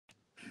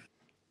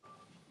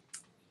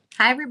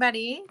Hi,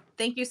 everybody.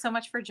 Thank you so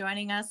much for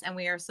joining us. And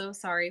we are so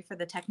sorry for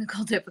the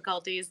technical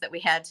difficulties that we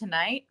had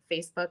tonight.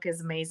 Facebook is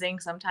amazing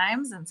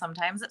sometimes, and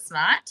sometimes it's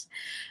not.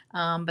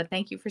 But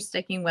thank you for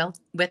sticking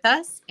with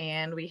us.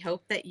 And we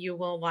hope that you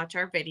will watch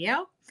our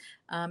video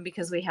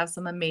because we have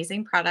some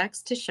amazing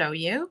products to show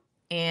you.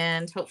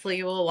 And hopefully,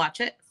 you will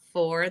watch it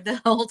for the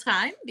whole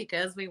time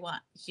because we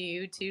want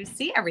you to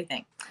see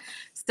everything.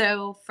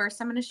 So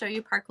first I'm going to show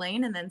you Park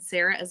Lane, and then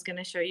Sarah is going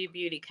to show you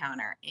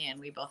Beautycounter, and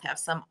we both have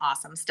some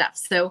awesome stuff.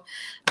 So,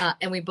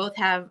 and we both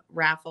have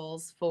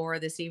raffles for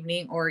this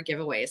evening or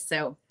giveaways.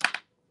 So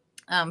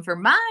for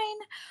mine,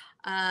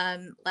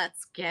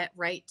 let's get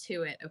right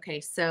to it. Okay,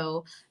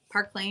 so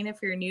Park Lane, if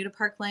you're new to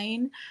Park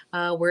Lane,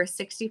 we're a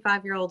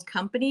 65-year-old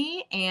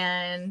company,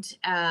 and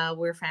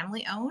we're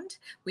family owned.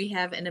 We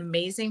have an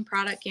amazing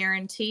product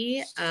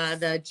guarantee.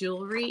 The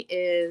jewelry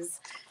is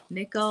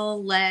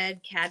nickel,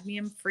 lead,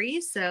 cadmium free.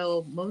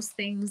 So most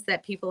things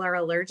that people are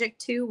allergic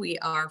to, we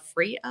are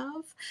free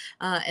of.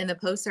 And the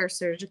posts are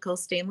surgical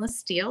stainless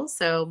steel.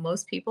 So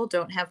most people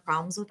don't have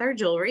problems with our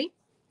jewelry.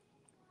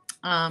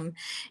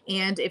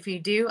 And if you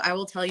do, I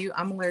will tell you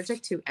I'm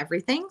allergic to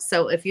everything.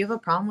 So if you have a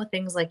problem with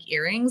things like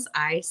earrings,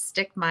 I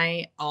stick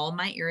all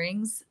my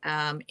earrings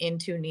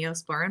into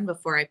Neosporin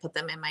before I put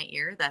them in my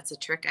ear. That's a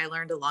trick I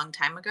learned a long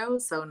time ago.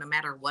 So no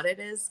matter what it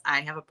is, I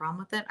have a problem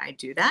with it, I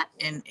do that,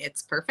 and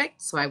it's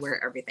perfect. So I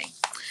wear everything.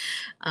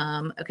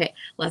 Okay,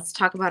 let's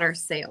talk about our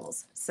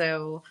sales.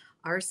 So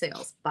our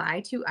sales: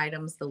 buy 2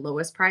 items, the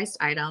lowest priced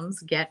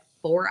items get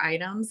 4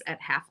 items at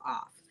half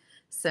off.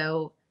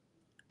 So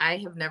I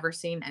have never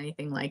seen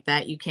anything like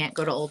that. You can't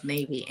go to Old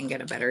Navy and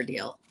get a better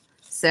deal.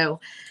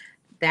 So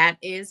that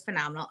is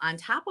phenomenal. On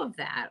top of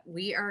that,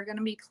 we are going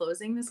to be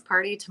closing this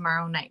party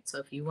tomorrow night. So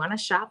if you want to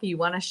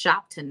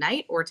shop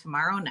tonight or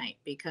tomorrow night,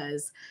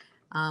 because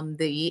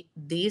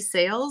these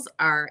sales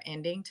are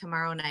ending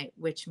tomorrow night,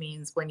 which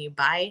means when you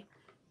buy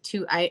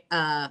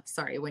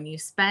when you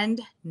spend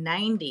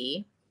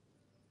 90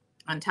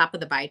 on top of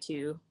the buy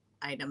 2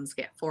 items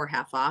get 4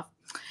 half off,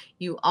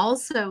 you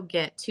also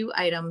get 2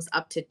 items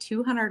up to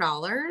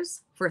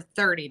 $200 for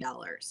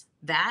 $30.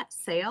 That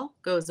sale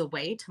goes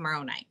away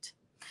tomorrow night.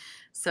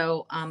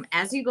 So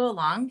as you go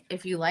along,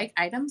 if you like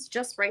items,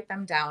 just write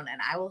them down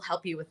and I will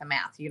help you with the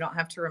math. You don't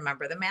have to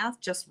remember the math.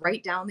 Just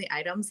write down the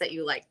items that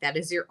you like. That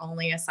is your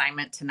only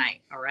assignment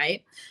tonight. All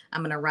right.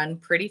 I'm going to run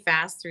pretty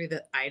fast through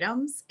the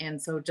items.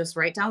 And so just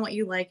write down what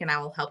you like and I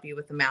will help you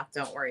with the math.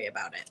 Don't worry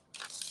about it.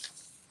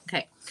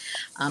 Okay.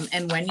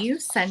 And when you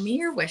send me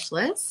your wish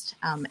list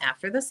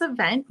after this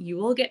event, you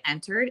will get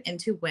entered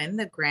to win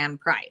the grand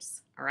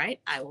prize. All right.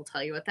 I will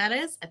tell you what that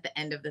is at the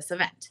end of this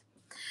event.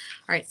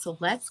 All right. So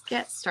let's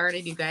get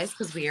started, you guys,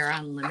 because we are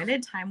on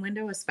limited time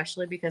window,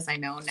 especially because I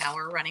know now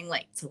we're running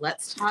late. So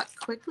let's talk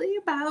quickly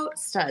about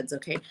studs.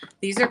 Okay.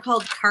 These are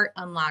called cart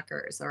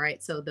unlockers. All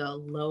right. So the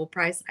low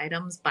price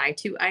items, buy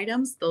 2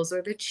 items, those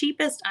are the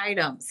cheapest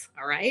items.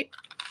 All right.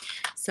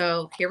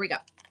 So here we go.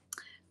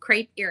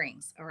 Crepe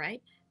earrings. All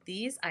right.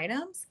 These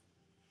items,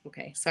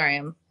 okay, sorry,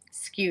 I'm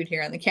skewed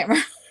here on the camera.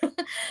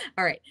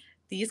 All right,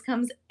 these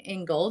comes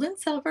in gold and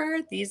silver.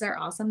 These are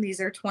awesome. These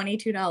are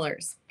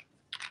 $22.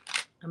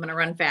 I'm going to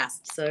run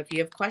fast. So if you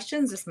have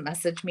questions, just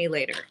message me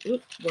later.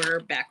 Oop,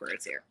 we're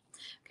backwards here.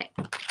 Okay.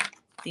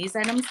 These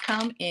items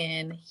come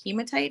in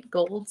hematite,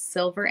 gold,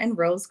 silver, and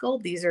rose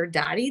gold. These are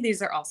dotty.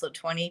 These are also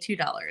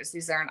 $22.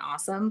 These are an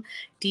awesome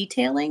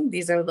detailing.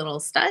 These are little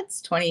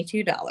studs,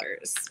 $22.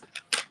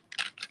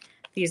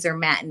 These are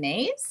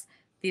matinees.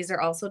 These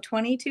are also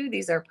 22.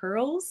 These are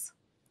pearls.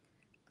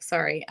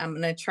 Sorry, I'm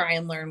going to try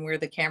and learn where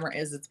the camera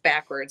is. It's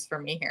backwards for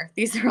me here.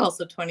 These are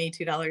also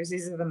 $22.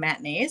 These are the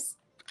matinees.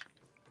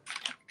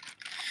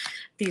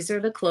 These are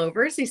the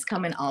clovers. These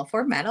come in all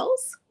 4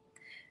 metals.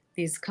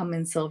 These come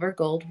in silver,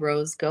 gold,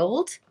 rose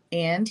gold,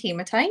 and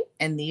hematite.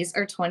 And these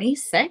are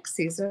 26.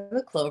 These are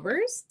the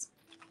clovers.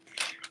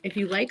 If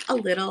you like a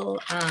little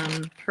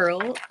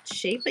pearl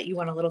shape but you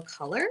want a little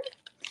color,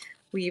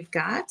 we've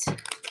got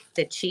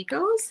the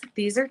Chicos.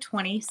 These are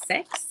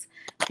 26.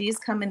 These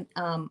come in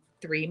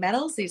 3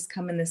 metals. These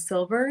come in the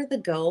silver, the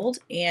gold,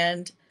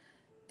 and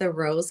the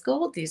rose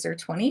gold. These are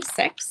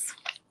 26.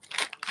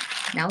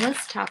 Now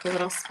let's talk a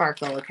little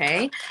sparkle,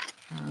 okay?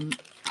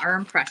 Our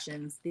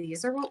impressions.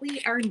 These are what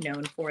we are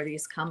known for.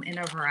 These come in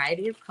a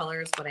variety of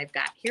colors. What I've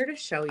got here to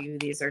show you,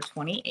 these are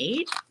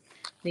 28.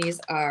 These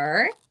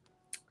are,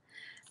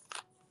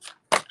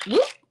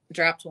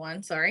 dropped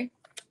one, sorry,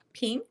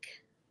 pink,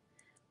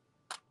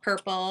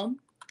 purple.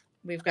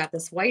 We've got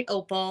this white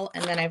opal,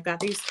 and then I've got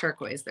these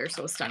turquoise. They're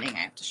so stunning. I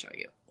have to show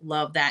you.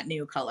 Love that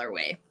new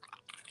colorway.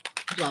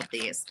 Love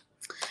these.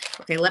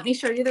 Okay, let me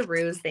show you the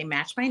ruse. They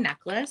match my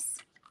necklace.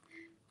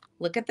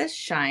 Look at this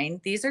shine.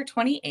 These are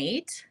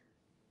 28.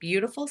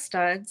 Beautiful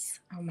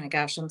studs. Oh my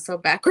gosh, I'm so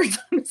backwards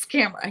on this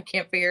camera. I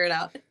can't figure it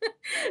out.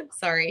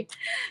 Sorry.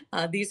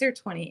 These are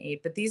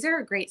 28, but these are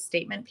a great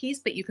statement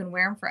piece, but you can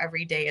wear them for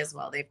every day as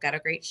well. They've got a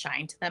great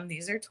shine to them.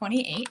 These are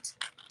 28.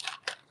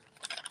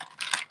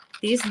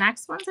 These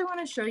next ones I want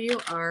to show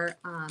you are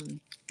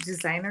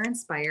designer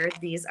inspired.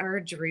 These are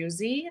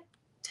druzy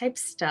type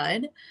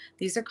stud.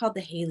 These are called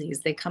the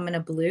Haleys. They come in a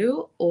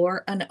blue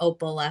or an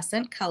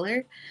opalescent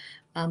color.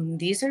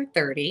 These are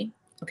 30.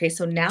 Okay,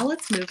 so now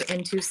let's move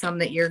into some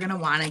that you're going to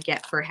want to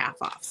get for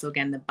half off. So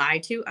again, the buy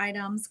two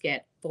items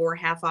get 4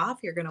 half off.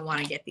 You're going to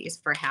want to get these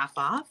for half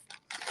off.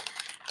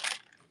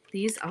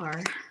 These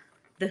are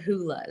the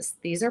hulas.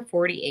 These are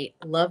 48.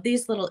 Love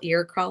these little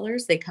ear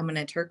crawlers. They come in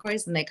a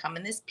turquoise and they come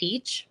in this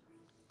peach.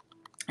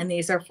 And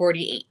these are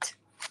 48.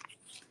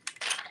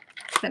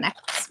 The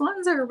next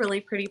ones are a really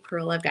pretty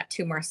pearl. I've got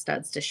 2 more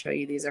studs to show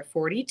you. These are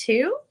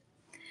 42.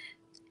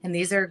 And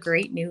these are a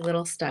great new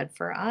little stud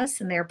for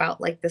us. And they're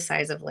about like the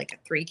size of like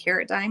a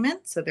 3-carat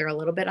diamond. So they're a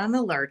little bit on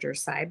the larger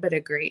side, but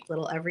a great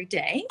little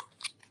everyday.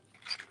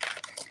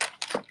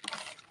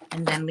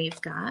 And then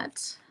we've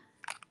got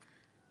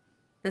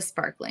the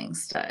sparkling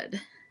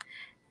stud.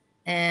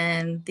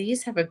 And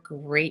these have a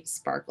great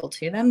sparkle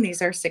to them.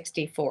 These are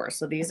 64.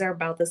 So these are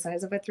about the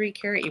size of a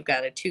 3-carat. You've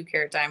got a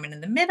 2-carat diamond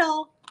in the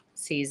middle,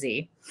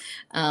 CZ,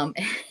 and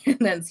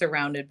then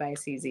surrounded by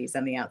CZs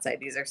on the outside.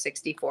 These are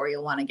 64.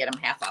 You'll want to get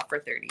them half off for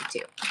 32.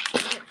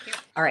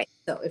 All right.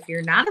 So if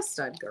you're not a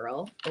stud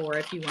girl, or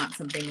if you want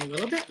something a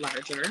little bit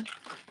larger,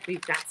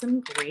 we've got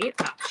some great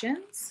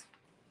options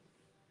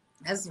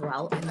as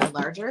well in the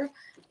larger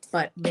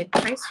but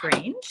mid-price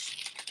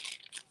range.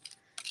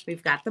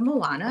 We've got the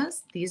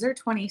Moanas. These are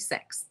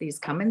 26. These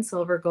come in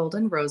silver, gold,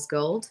 and rose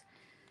gold.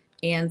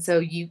 And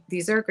so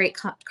these are a great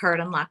card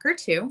unlocker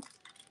too.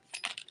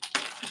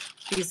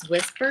 These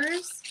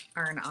Whispers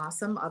are an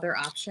awesome other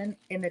option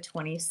in the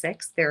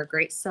 26. They're a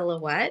great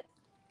silhouette.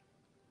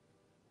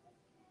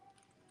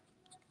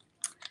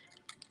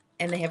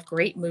 And they have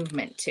great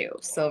movement too,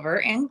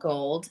 silver and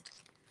gold.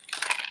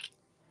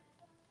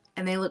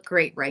 And they look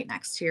great right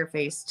next to your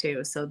face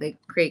too. So they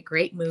create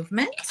great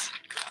movement.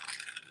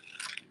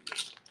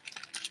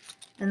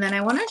 And then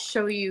I want to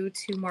show you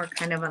 2 more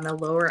kind of on the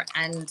lower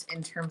end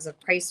in terms of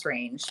price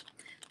range.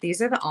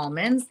 These are the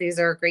almonds. These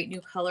are a great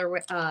new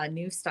color,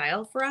 new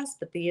style for us,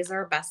 but these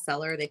are a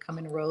bestseller. They come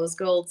in rose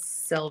gold,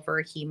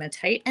 silver,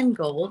 hematite, and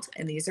gold,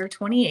 and these are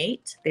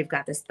 28. They've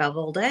got this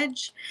beveled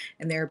edge,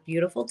 and they're a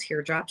beautiful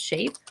teardrop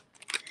shape.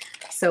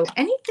 So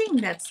anything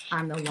that's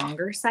on the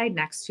longer side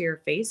next to your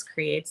face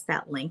creates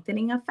that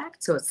lengthening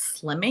effect. So it's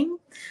slimming.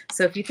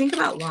 So if you think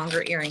about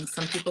longer earrings,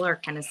 some people are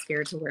kind of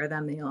scared to wear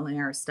them. They only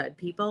are stud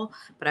people.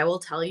 But I will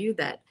tell you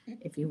that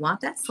if you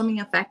want that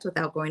slimming effect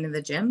without going to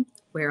the gym,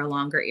 wear a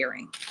longer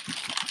earring.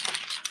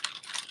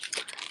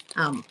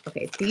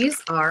 Okay,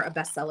 these are a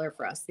bestseller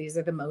for us. These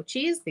are the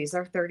mochis. These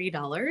are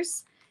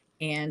 $30.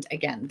 And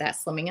again, that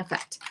slimming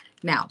effect.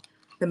 Now,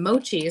 the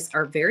mochis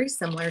are very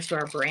similar to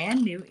our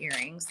brand new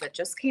earrings that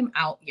just came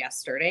out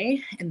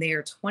yesterday, and they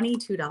are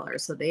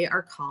 $22. So they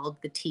are called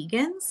the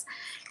Tegans,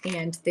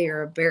 and they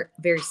are a very,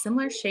 very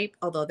similar shape,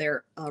 although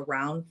they're a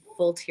round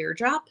full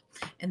teardrop,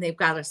 and they've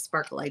got a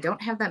sparkle. I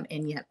don't have them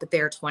in yet, but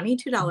they're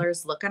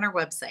 $22. Look on our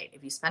website.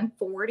 If you spend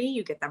 $40,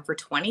 you get them for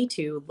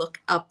 $22.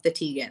 Look up the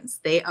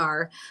Tegans. They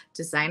are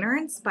designer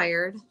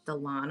inspired. The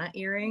Lana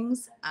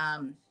earrings,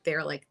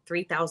 they're like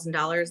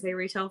 $3,000 they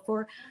retail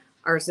for.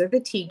 Ours are the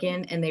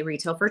Tegan, and they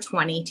retail for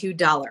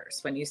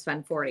 $22 when you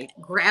spend $40.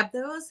 Grab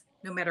those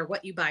no matter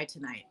what you buy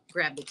tonight.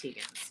 Grab the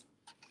Tegans.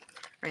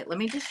 All right, let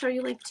me just show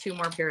you like 2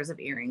 more pairs of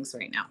earrings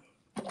right now.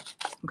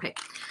 Okay,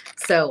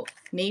 so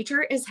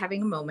nature is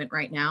having a moment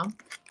right now,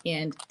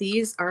 and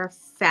these are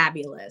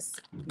fabulous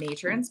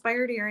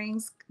nature-inspired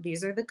earrings.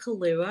 These are the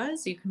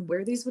Kahluas. You can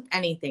wear these with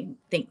anything.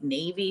 Think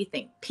navy,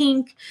 think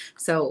pink.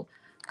 So,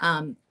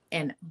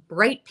 and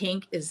bright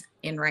pink is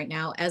in right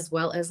now, as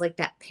well as like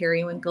that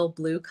periwinkle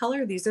blue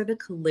color. These are the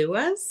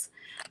Kahluas.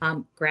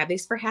 Grab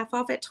these for half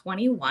off at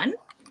 21.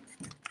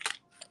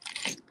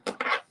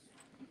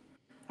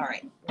 All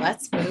right,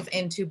 let's move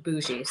into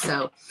bougie.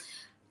 So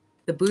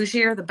the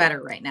bougier, the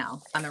better right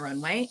now on the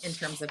runway in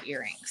terms of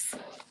earrings.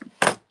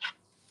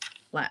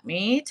 Let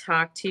me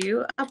talk to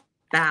you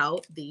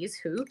about these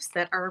hoops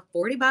that are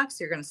 $40.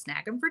 You're going to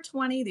snag them for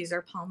 20. These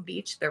are Palm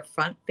Beach. They're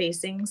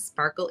front-facing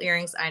sparkle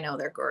earrings. I know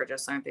they're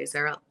gorgeous, aren't they,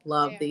 Sarah?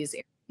 Love these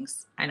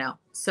earrings. I know,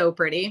 so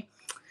pretty.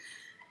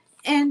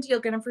 And you'll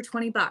get them for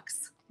 20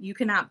 bucks. You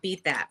cannot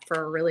beat that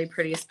for a really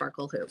pretty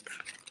sparkle hoop.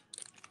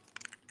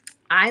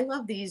 I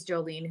love these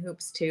Jolene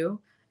hoops too.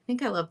 I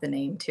think I love the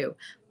name too,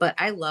 but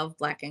I love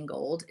black and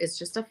gold. It's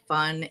just a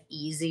fun,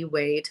 easy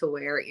way to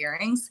wear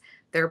earrings.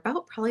 They're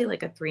about probably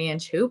like a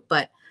 3-inch hoop,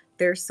 but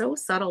they're so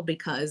subtle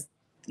because,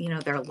 you know,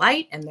 they're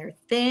light and they're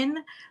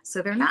thin.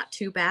 So they're not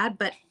too bad,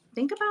 but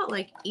think about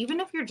like, even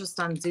if you're just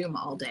on Zoom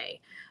all day,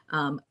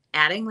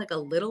 adding like a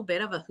little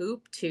bit of a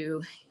hoop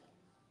to,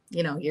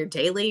 you know, your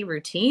daily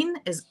routine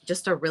is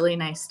just a really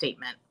nice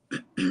statement.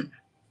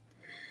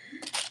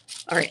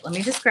 All right, let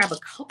me just grab a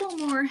couple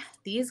more.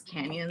 These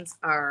canyons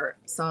are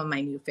some of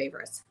my new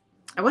favorites.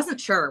 I wasn't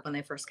sure when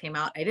they first came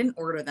out. I didn't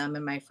order them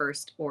in my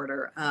first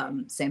order,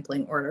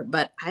 sampling order,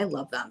 but I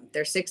love them.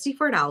 They're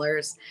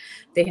 $64.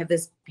 They have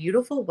this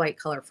beautiful white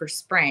color for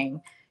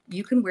spraying.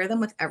 You can wear them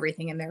with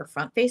everything, and they're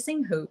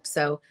front-facing hoops,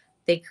 so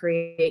they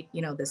create,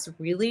 you know, this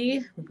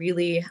really,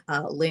 really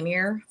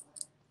linear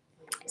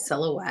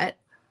silhouette.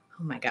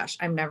 Oh my gosh,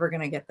 I'm never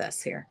going to get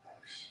this here.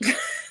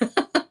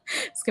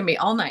 It's going to be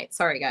all night.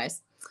 Sorry,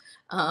 guys.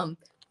 Um,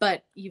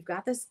 but you've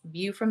got this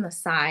view from the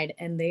side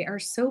and they are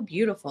so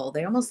beautiful.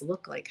 They almost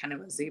look like kind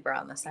of a zebra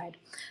on the side.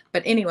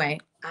 But anyway,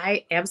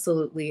 I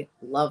absolutely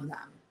love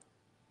them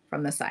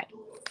from the side.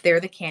 They're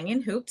the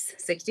Canyon Hoops,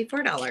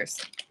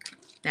 $64.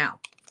 Now,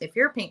 if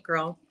you're a pink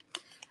girl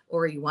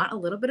or you want a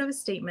little bit of a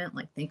statement,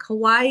 like think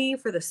Hawaii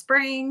for the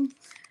spring,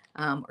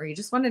 or you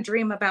just want to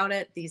dream about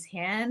it, these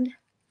hand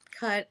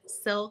cut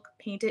silk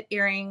painted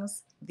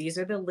earrings, these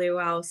are the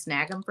luau.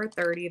 Snag them for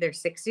 $30. They're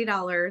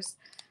 $60.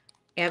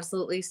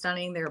 Absolutely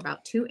stunning. They're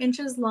about 2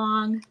 inches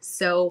long.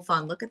 So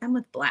fun. Look at them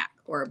with black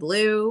or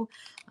blue.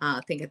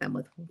 Think of them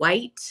with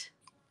white.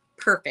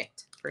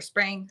 Perfect for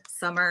spring,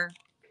 summer.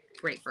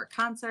 Great for a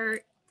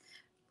concert,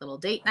 little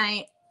date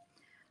night.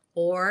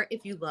 Or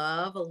if you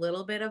love a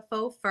little bit of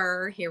faux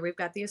fur, here we've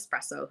got the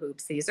espresso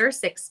hoops. These are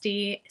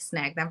 60.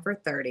 Snag them for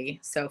 30.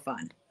 So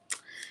fun.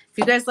 If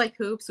you guys like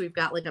hoops, we've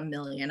got like a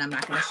million. I'm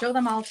not going to show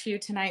them all to you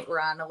tonight.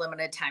 We're on a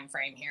limited time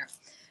frame here.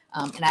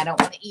 And I don't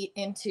want to eat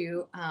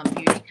into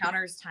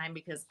Beautycounter's time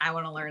because I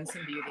want to learn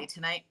some beauty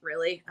tonight.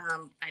 Really,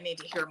 I need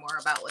to hear more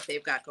about what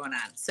they've got going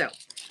on. So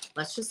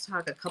let's just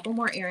talk a couple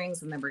more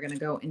earrings and then we're going to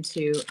go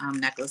into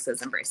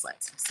necklaces and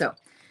bracelets. So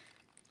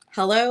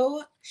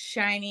hello,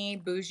 shiny,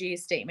 bougie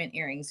statement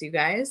earrings, you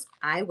guys.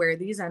 I wear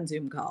these on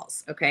Zoom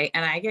calls, okay?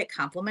 And I get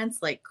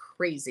compliments like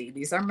crazy.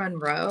 These are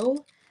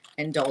Monroe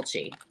and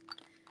Dolce.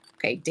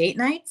 Okay, date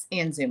nights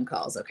and Zoom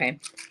calls, okay?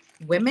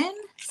 Women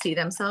see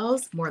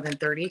themselves more than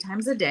 30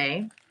 times a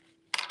day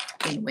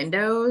in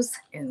windows,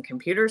 in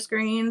computer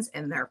screens,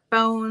 in their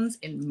phones,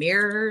 in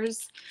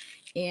mirrors.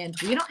 And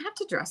we don't have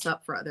to dress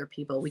up for other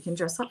people. We can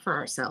dress up for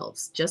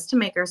ourselves just to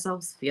make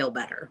ourselves feel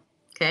better,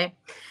 okay?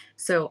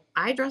 So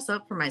I dress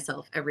up for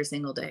myself every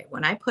single day.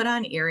 When I put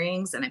on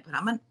earrings and I put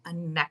on a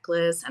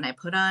necklace and I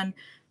put on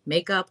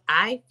makeup,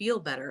 I feel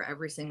better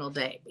every single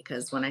day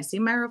because when I see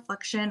my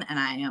reflection and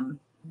I am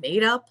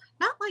made up,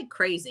 not like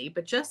crazy,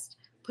 but just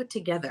put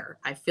together,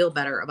 I feel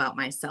better about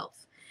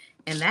myself.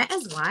 And that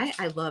is why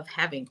I love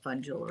having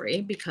fun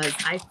jewelry because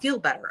I feel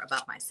better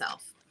about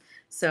myself.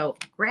 So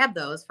grab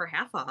those for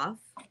half off,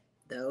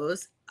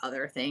 those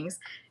other things.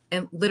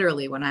 And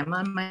literally, when I'm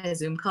on my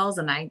Zoom calls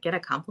and I get a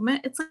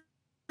compliment, it's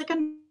like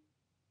a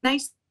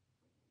nice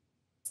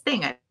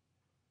thing. I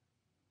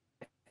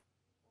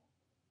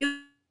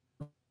feel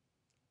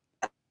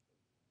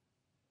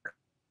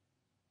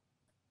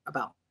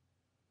about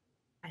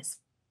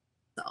myself.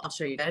 I'll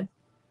show you good.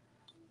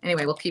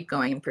 Anyway, we'll keep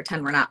going and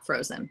pretend we're not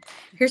frozen.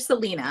 Here's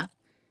Selena.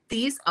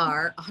 These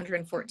are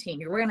 114.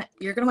 You're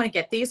gonna want to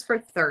get these for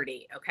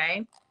 30.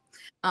 Okay.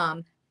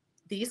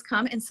 These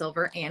come in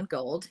silver and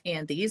gold,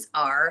 and these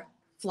are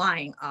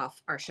flying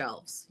off our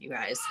shelves, you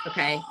guys.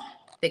 Okay.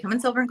 They come in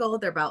silver and gold.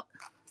 They're about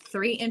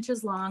 3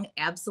 inches long.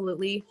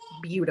 Absolutely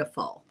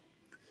beautiful.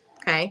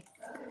 Okay.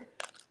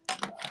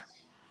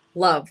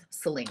 Love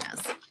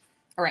Selena's.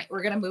 All right.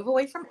 We're gonna move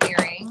away from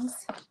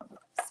earrings.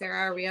 Sarah,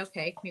 are we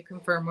okay? Can you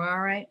confirm we're all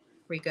right?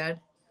 We good?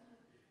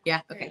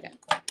 Yeah. Okay.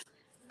 Good.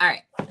 All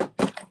right.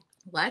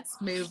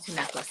 Let's move to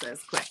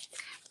necklaces quick.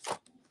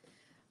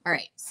 All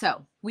right,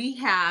 so we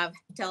have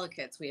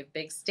delicates, we have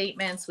big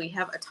statements, we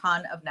have a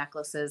ton of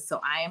necklaces.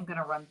 So I am going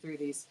to run through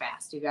these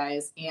fast, you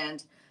guys,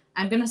 and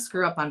I'm going to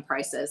screw up on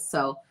prices.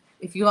 So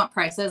if you want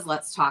prices,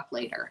 let's talk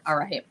later. All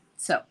right,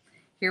 so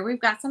here we've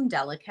got some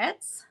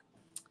delicates.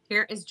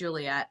 Here is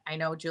Juliet. I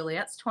know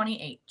Juliet's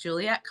 28.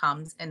 Juliet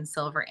comes in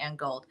silver and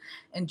gold,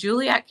 and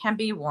Juliet can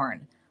be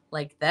worn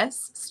like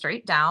this,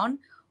 straight down,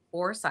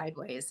 or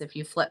sideways if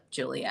you flip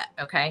Juliet,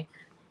 okay?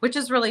 Which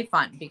is really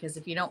fun because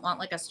if you don't want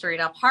like a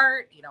straight up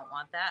heart, you don't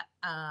want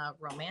that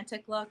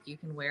romantic look, you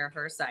can wear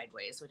her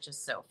sideways, which is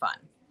so fun.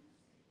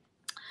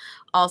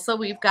 Also,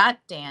 we've got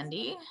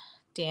Dandy.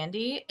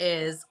 Dandy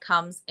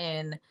comes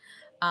in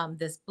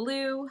this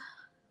blue,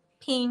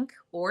 pink,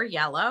 or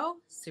yellow.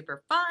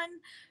 Super fun.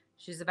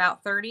 She's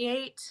about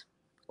 38,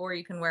 or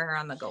you can wear her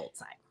on the gold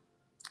side.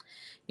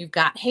 You've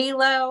got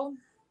Halo.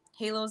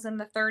 Halo's in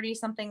the 30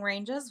 something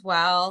range as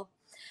well.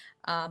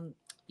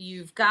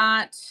 You've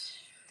got,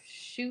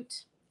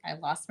 shoot, I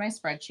lost my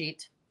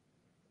spreadsheet.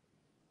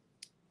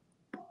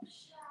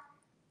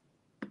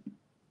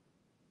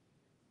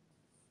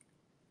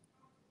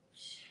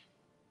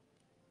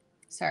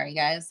 Sorry,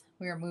 guys.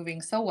 We were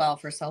moving so well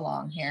for so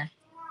long here.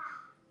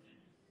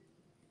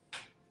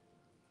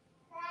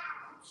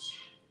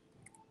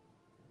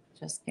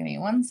 Just give me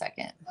 1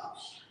 second.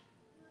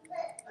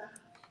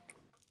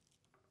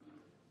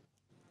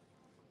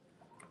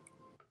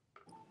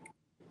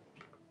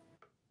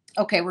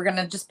 Okay, we're going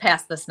to just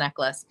pass this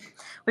necklace.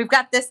 We've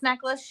got this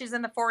necklace. She's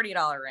in the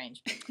 $40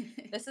 range.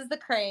 This is the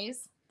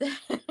Craze.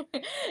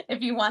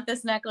 If you want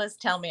this necklace,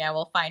 tell me. I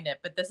will find it.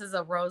 But this is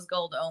a rose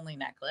gold only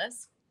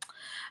necklace.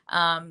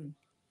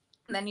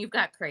 Then you've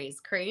got Craze.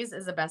 Craze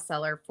is a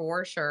bestseller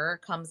for sure.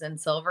 Comes in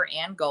silver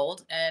and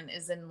gold and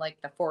is in like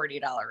the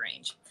 $40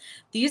 range.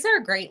 These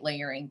are great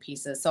layering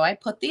pieces. So I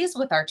put these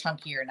with our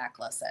chunkier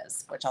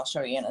necklaces, which I'll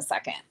show you in a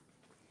second.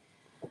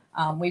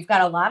 We've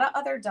got a lot of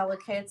other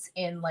delicates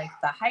in like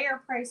the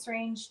higher price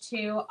range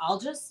too. I'll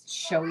just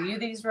show you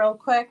these real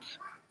quick.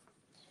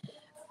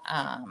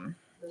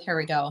 Here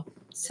we go.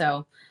 So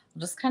I'll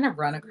just kind of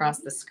run across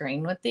the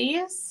screen with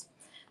these.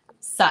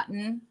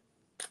 Sutton,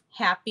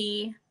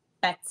 Happy,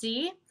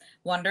 Betsy,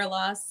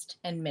 Wonderlust,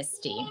 and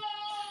Misty.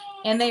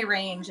 And they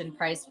range in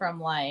price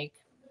from like,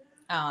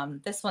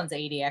 this one's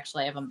 80,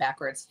 actually I have them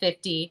backwards,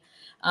 50.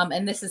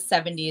 And this is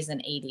 70s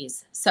and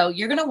 80s. So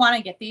you're going to want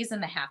to get these in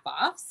the half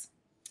offs.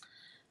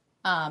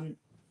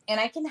 And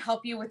I can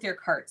help you with your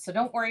cart. So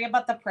don't worry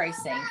about the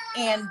pricing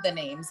and the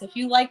names. If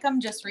you like them,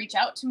 just reach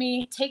out to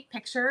me, take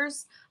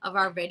pictures of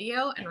our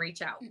video and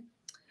reach out.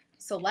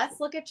 So let's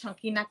look at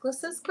chunky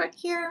necklaces quick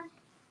here.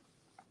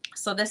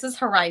 So this is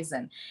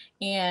Horizon,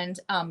 and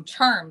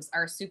charms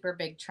are a super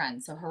big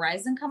trend. So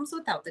Horizon comes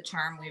without the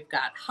charm. We've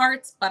got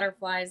hearts,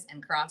 butterflies,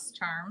 and cross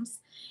charms,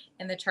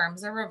 and the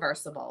charms are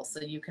reversible.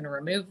 So you can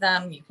remove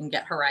them. You can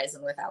get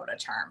Horizon without a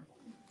charm.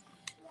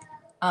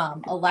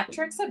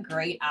 Electric's a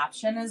great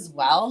option as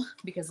well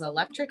because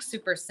electric's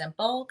super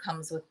simple,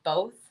 comes with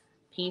both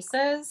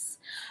pieces,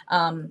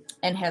 and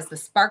has the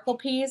sparkle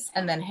piece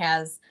and then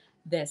has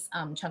this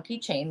chunky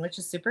chain, which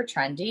is super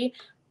trendy,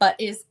 but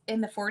is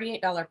in the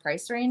 $48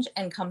 price range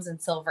and comes in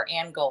silver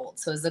and gold.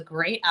 So it's a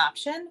great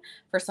option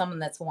for someone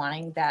that's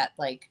wanting that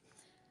like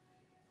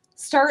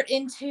start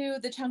into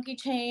the chunky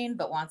chain,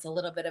 but wants a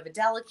little bit of a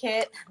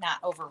delicate, not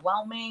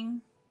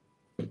overwhelming.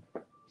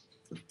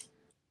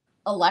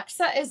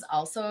 Alexa is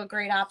also a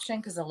great option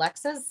because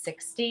Alexa's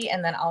 60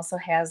 and then also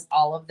has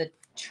all of the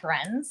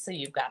trends. So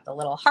you've got the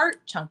little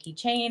heart, chunky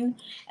chain,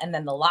 and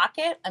then the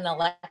locket, and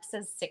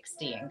Alexa's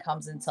 60 and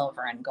comes in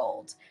silver and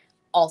gold.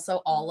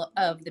 Also, all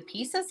of the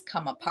pieces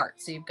come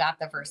apart. So you've got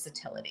the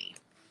versatility.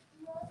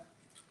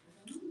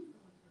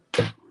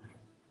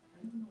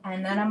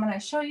 And then I'm going to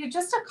show you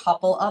just a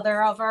couple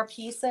other of our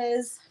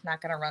pieces. Not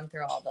going to run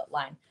through all the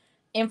line.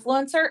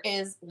 Influencer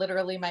is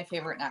literally my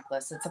favorite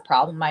necklace. It's a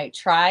problem. I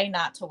try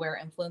not to wear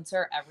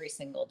influencer every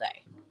single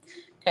day.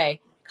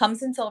 Okay.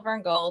 Comes in silver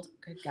and gold.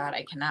 Good God,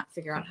 I cannot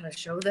figure out how to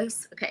show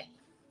this. Okay.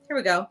 Here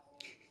we go.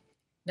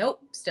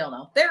 Nope. Still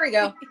no. There we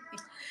go.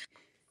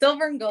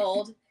 Silver and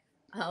gold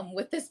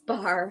with this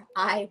bar.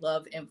 I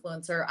love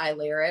influencer. I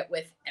layer it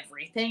with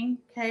everything.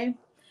 Okay.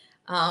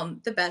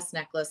 The best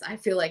necklace I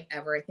feel like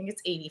ever. I think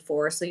it's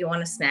 84. So you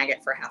want to snag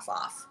it for half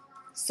off.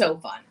 So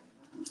fun.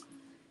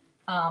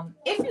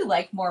 If you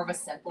like more of a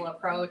simple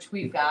approach,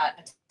 we've got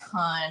a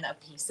ton of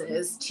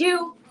pieces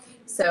too.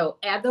 So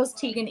add those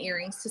Tegan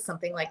earrings to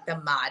something like the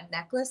mod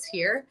necklace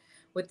here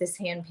with this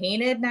hand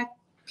painted neck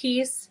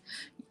piece.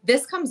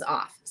 This comes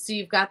off. So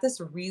you've got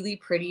this really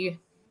pretty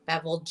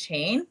beveled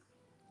chain.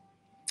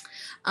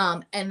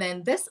 And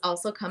then this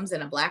also comes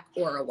in a black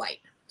or a white.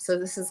 So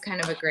this is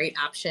kind of a great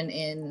option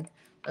in,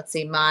 let's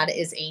see, mod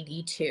is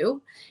 82.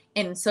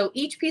 And so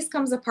each piece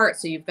comes apart.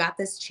 So you've got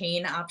this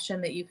chain option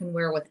that you can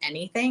wear with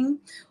anything,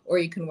 or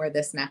you can wear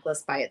this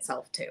necklace by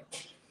itself too.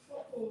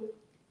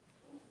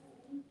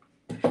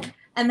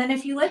 And then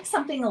if you like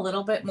something a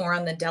little bit more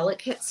on the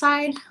delicate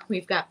side,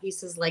 we've got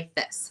pieces like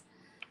this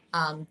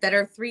that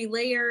are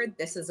 3-layered.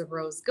 This is a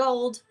rose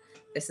gold.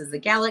 This is the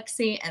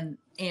galaxy, and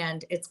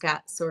it's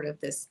got sort of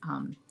this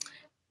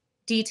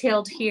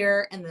detailed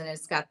here, and then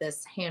it's got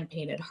this hand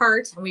painted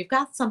heart, and we've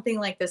got something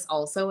like this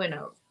also in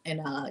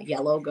a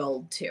yellow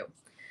gold too.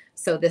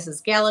 So this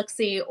is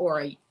galaxy,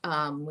 or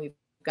we've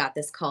got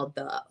this called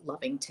the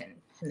Lovington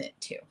knit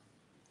too.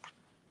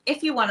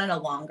 If you want a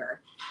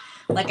longer,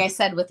 like I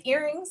said with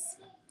earrings,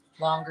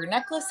 longer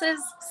necklaces,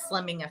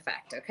 slimming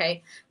effect.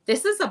 Okay,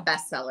 this is a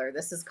bestseller.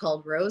 This is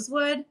called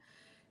Rosewood.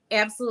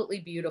 Absolutely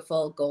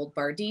beautiful gold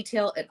bar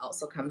detail. It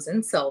also comes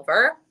in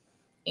silver,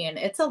 and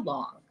it's a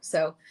long.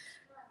 So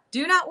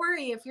do not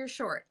worry if you're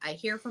short. I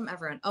hear from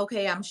everyone,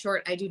 okay, I'm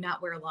short. I do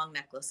not wear long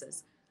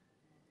necklaces.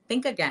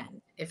 Think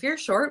again. If you're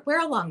short,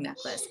 wear a long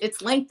necklace.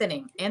 It's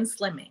lengthening and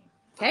slimming.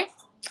 Okay.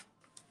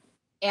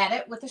 Add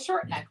it with a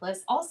short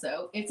necklace.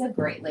 Also, it's a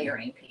great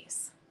layering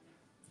piece.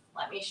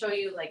 Let me show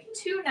you like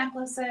 2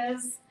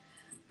 necklaces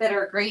that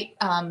are great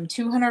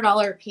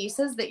 $200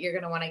 pieces that you're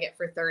going to want to get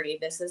for $30.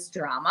 This is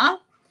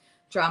Drama.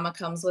 Drama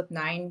comes with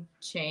 9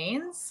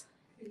 chains,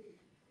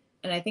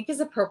 and I think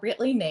is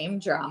appropriately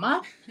named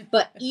Drama,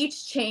 but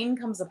each chain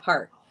comes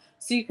apart.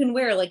 So you can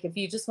wear, like if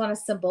you just want a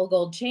simple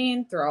gold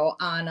chain, throw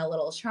on a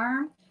little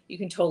charm, you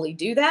can totally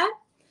do that.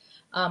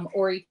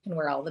 Or you can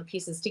wear all the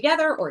pieces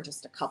together or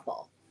just a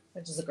couple,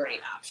 which is a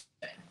great option.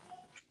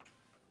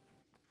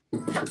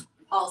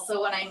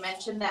 Also, when I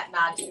mentioned that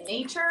nod to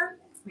nature,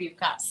 we've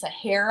got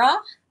Sahara.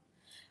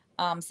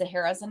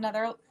 Sahara is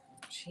another,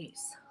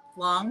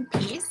 long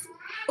piece.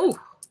 Oh,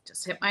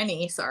 just hit my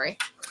knee, sorry.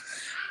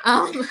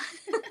 I'm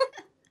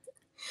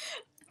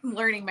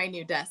learning my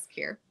new desk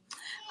here.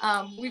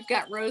 We've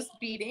got rose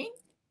beading,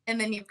 and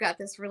then you've got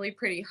this really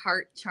pretty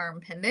heart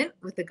charm pendant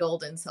with the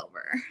gold and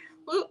silver.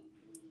 Ooh.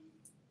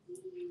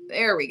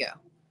 There we go.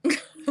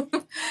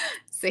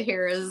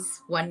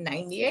 Sahara's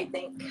 190, I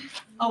think.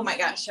 Oh my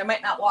gosh, I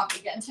might not walk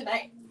again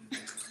tonight.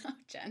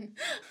 Jen.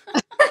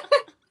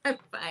 I'm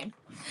fine.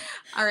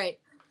 All right,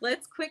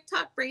 let's quick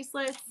talk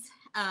bracelets.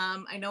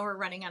 I know we're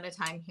running out of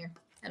time here.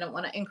 I don't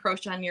want to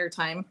encroach on your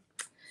time.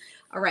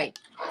 All right,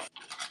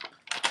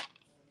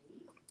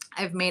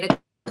 I've made a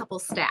couple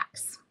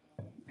stacks.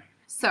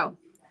 So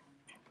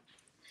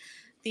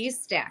these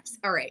stacks,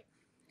 all right.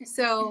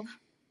 So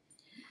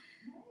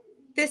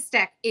this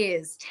stack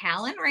is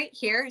Talon right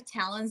here.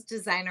 Talon's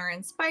designer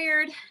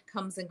inspired,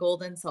 comes in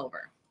gold and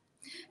silver.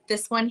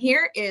 This one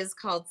here is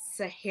called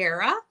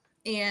Sahara,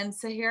 and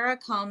Sahara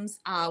comes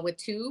with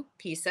 2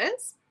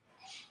 pieces.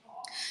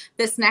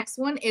 This next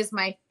one is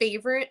my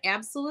favorite,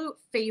 absolute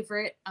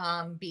favorite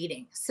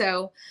beading.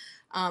 So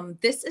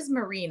this is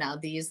Marina,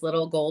 these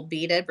little gold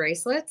beaded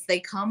bracelets. They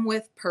come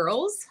with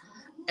pearls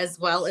as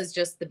well as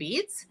just the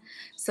beads.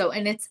 So,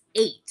 and it's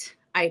 8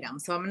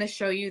 items. So I'm going to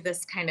show you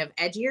this kind of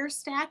edgier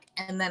stack,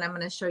 and then I'm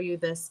going to show you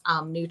this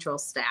neutral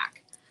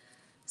stack.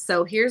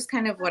 So here's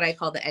kind of what I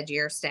call the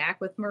edgier stack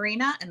with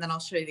Marina, and then I'll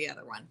show you the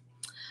other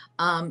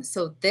one.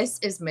 So this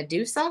is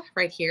Medusa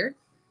right here.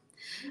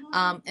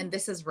 And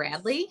this is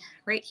Radley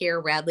right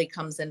here. Radley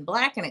comes in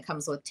black and it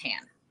comes with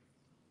tan.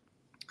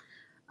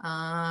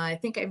 I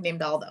think I've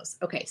named all those.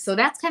 Okay, so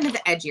that's kind of the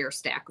edgier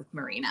stack with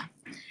Marina.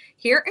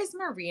 Here is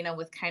Marina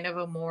with kind of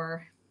a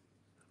more,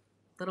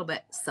 little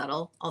bit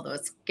subtle, although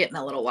it's getting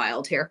a little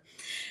wild here.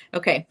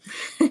 Okay,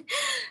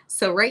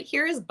 so right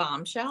here is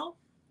Bombshell.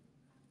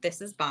 This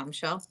is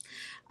Bombshell.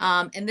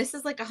 And this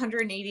is like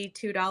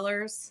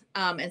 $182.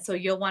 And so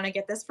you'll want to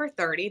get this for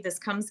 $30. This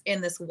comes in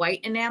this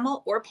white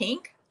enamel or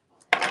pink.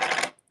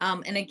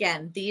 And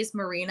again, these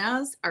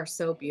Marinas are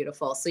so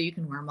beautiful. So you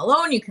can wear them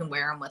alone. You can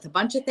wear them with a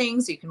bunch of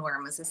things. You can wear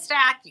them as a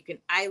stack.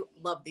 I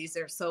love these.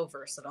 They're so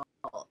versatile.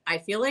 I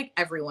feel like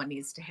everyone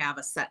needs to have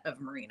a set of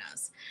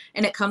Marinas,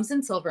 and it comes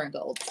in silver and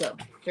gold. So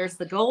there's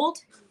the gold,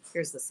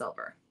 here's the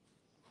silver.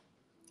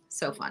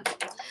 So fun.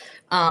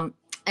 And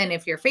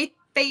if you're a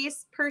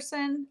faith-based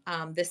person,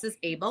 this is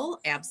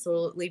Abel,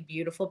 absolutely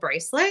beautiful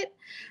bracelet.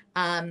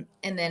 And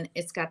then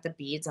it's got the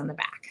beads on the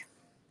back.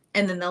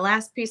 And then the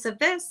last piece of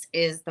this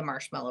is the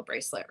marshmallow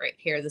bracelet right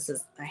here. This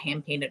is a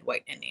hand-painted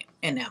white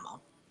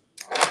enamel.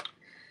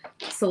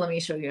 So let me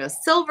show you a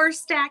silver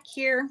stack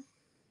here.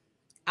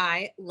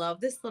 I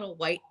love this little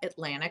white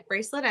Atlantic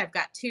bracelet. I've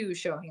got 2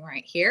 showing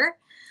right here.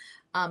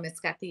 It's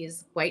got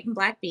these white and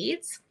black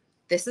beads.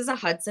 This is a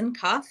Hudson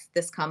cuff.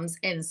 This comes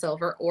in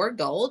silver or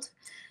gold.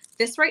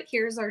 This right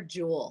here is our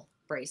jewel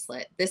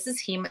bracelet. This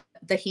is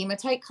the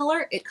hematite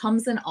color. It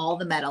comes in all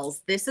the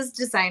metals. This is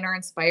designer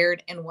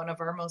inspired and one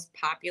of our most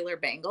popular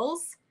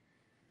bangles.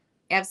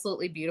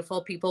 Absolutely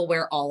beautiful. People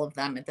wear all of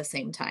them at the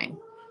same time.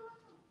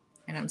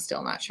 And I'm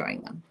still not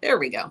showing them. There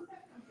we go.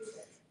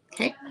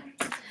 Okay.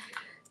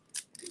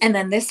 And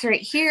then this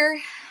right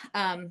here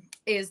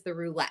is the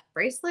roulette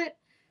bracelet.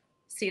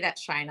 See that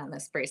shine on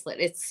this bracelet?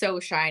 It's so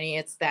shiny.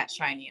 It's that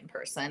shiny in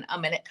person.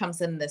 And it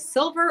comes in the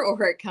silver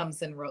or it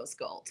comes in rose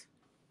gold.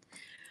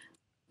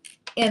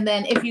 And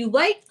then if you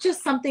like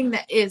just something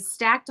that is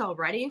stacked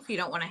already, if you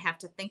don't want to have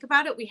to think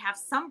about it, we have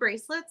some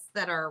bracelets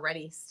that are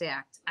already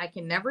stacked. I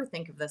can never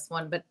think of this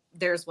one, but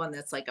there's one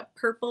that's like a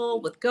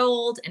purple with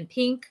gold and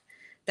pink.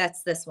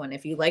 That's this one.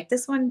 If you like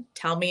this one,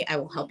 tell me. I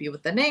will help you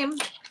with the name.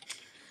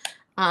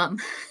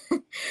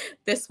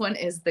 This one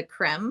is the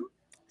creme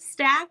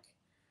stack.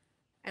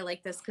 I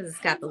like this because it's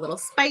got the little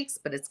spikes,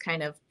 but it's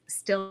kind of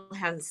still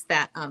has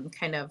that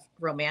kind of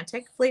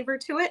romantic flavor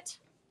to it.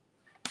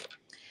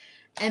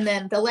 And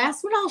then the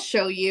last one I'll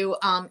show you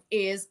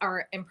is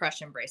our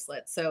impression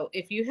bracelet. So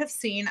if you have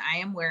seen, I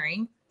am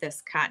wearing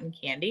this cotton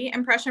candy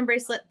impression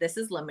bracelet. This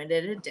is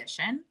limited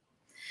edition.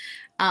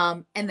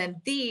 And then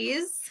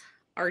these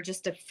are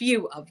just a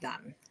few of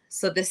them.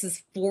 So this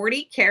is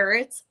 40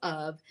 carats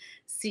of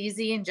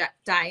CZ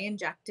dye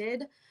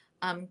injected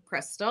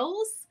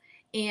crystals.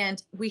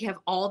 And we have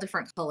all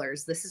different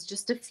colors. This is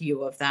just a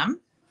few of them.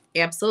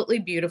 Absolutely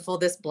beautiful.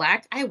 This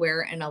black I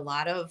wear in a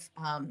lot of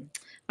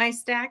my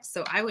stacks.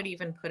 So I would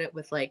even put it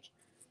with like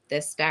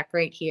this stack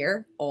right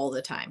here all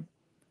the time.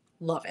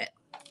 Love it.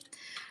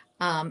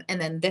 And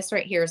then this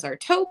right here is our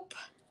taupe,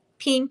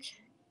 pink,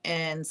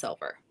 and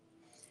silver.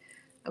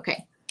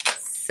 Okay,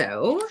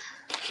 so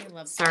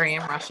sorry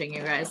I'm rushing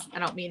you guys. I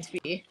don't mean to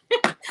be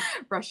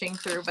rushing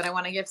through, but I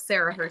want to give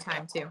Sarah her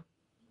time too.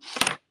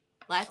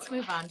 Let's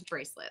move on to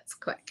bracelets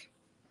quick.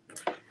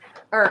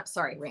 Or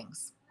sorry,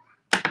 rings.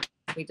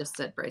 We just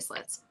did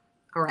bracelets.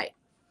 All right,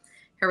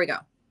 here we go.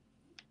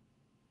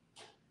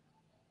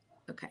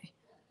 Okay.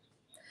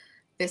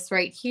 This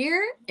right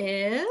here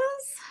is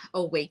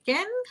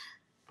Awaken.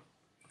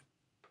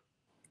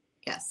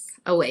 Yes,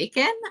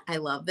 Awaken. I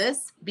love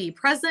this. Be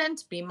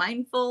present, be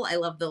mindful. I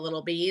love the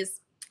little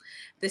bees.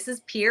 This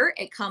is Pure.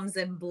 It comes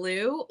in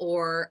blue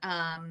or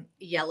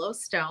yellow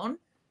stone.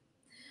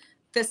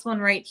 This one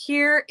right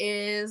here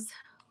is,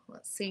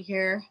 let's see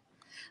here,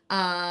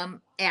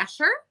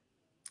 Asher.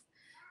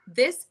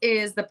 This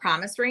is the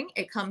promise ring.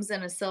 It comes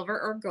in a silver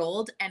or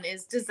gold and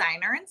is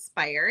designer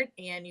inspired,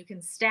 and you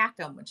can stack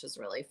them, which is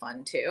really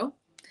fun too.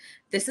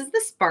 This is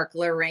the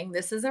sparkler ring.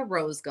 This is a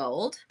rose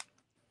gold.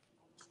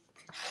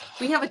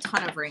 We have a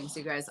ton of rings,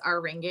 you guys.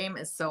 Our ring game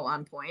is so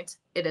on point.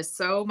 It is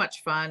so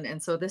much fun.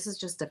 And so this is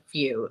just a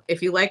few.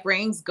 If you like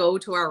rings, go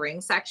to our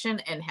ring section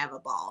and have a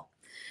ball.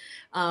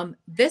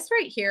 This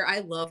right here, I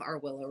love our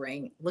willow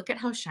ring. Look at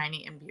how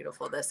shiny and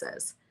beautiful this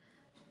is.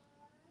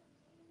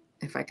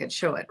 If I could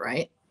show it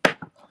right.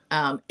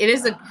 It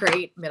is a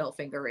great middle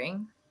finger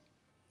ring.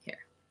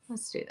 Here,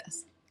 let's do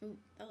this. Ooh,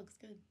 that looks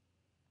good.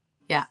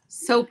 Yeah,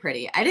 so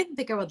pretty. I didn't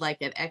think I would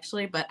like it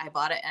actually, but I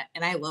bought it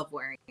and I love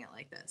wearing it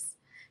like this.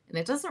 And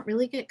it doesn't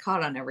really get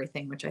caught on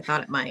everything, which I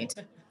thought it might.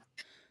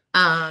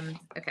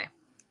 Okay,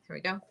 here we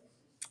go.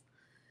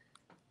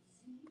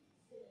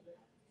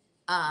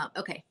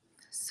 Okay,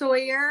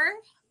 Sawyer.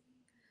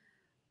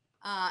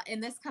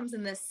 And this comes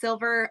in this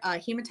silver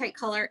hematite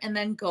color and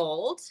then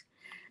gold.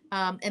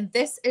 And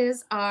this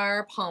is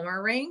our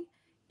Palmer ring.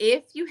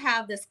 If you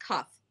have this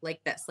cuff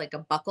like this, like a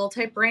buckle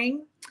type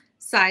ring,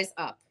 size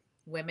up.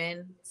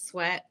 Women,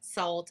 sweat,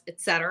 salt,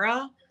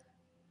 etc.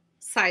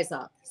 Size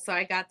up. So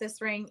I got this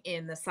ring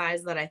in the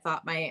size that I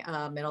thought my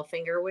middle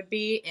finger would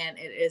be, and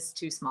it is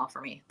too small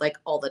for me, like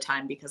all the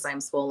time, because I'm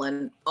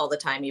swollen all the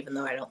time, even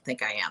though I don't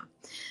think I am.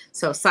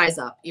 So size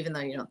up, even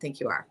though you don't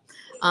think you are.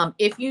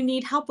 If you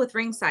need help with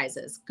ring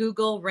sizes,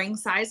 Google ring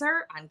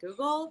sizer on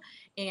Google,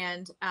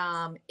 and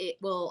it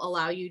will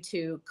allow you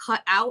to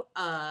cut out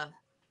a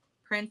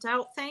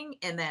printout thing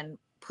and then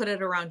put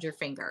it around your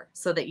finger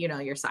so that you know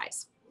your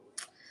size.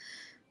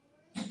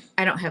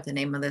 I don't have the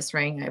name of this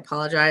ring. I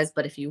apologize.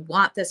 But if you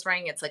want this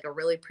ring, it's like a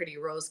really pretty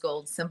rose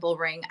gold simple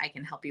ring. I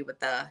can help you with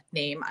the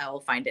name. I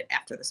will find it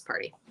after this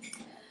party.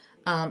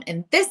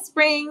 And this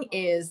ring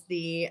is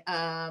the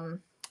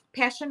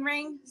passion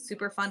ring,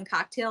 super fun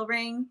cocktail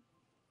ring.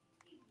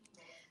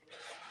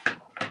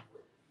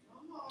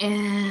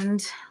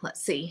 And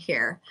let's see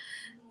here.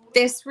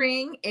 This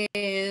ring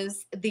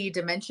is the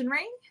dimension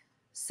ring.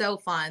 So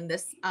fun.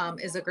 This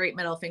is a great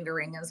middle finger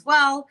ring as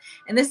well.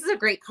 And this is a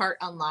great cart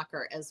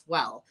unlocker as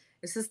well.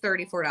 This is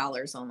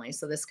 $34 only.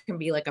 So this can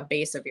be like a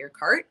base of your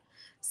cart.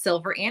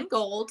 Silver and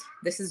gold.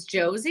 This is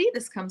Josie.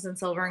 This comes in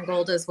silver and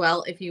gold as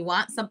well. If you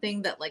want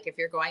something that, like, if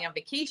you're going on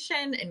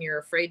vacation and you're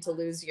afraid to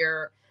lose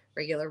your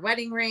regular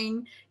wedding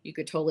ring, you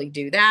could totally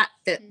do that.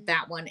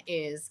 That one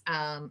is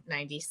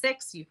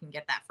 $96. You can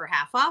get that for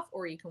half off,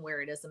 or you can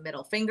wear it as a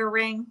middle finger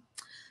ring.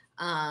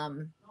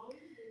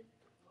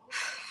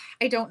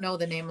 I don't know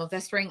the name of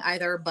this ring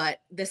either,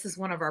 but this is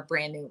one of our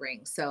brand new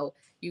rings. So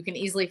you can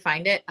easily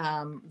find it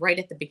right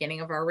at the beginning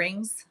of our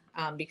rings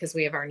because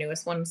we have our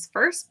newest ones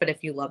first. But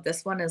if you love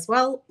this one as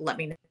well, let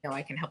me know.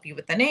 I can help you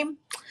with the name.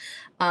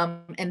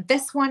 And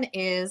this one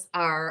is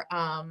our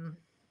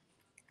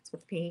what's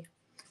with P?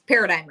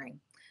 Paradigm ring.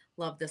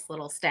 Love this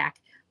little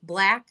stack.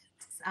 Black,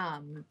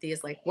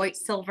 these like white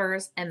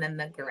silvers, and then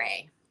the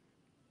gray.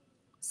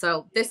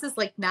 So this is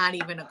like not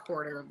even a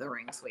quarter of the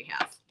rings we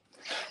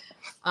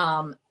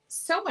have.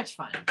 So much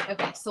fun.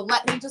 Okay, so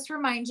let me just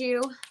remind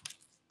you,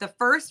 the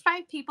first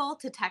 5 people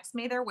to text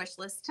me their wish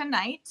list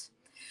tonight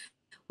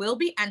will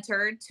be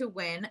entered to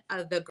win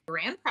the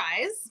grand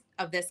prize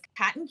of this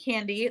cotton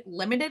candy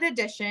limited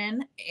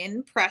edition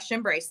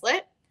impression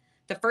bracelet.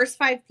 The first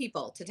 5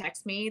 people to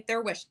text me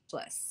their wish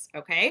lists,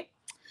 okay?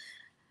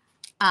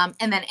 And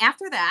then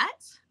after that,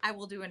 I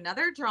will do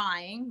another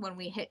drawing when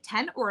we hit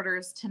 10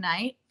 orders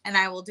tonight, and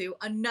I will do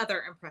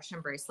another impression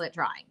bracelet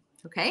drawing,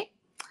 okay?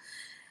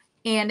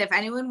 And if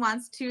anyone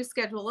wants to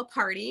schedule a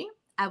party,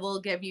 I will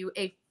give you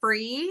a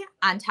free,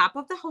 on top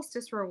of the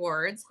hostess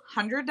rewards,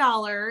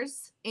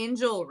 $100 in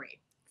jewelry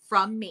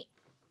from me.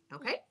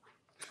 Okay.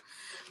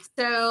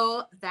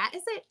 So that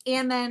is it.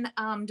 And then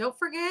don't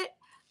forget,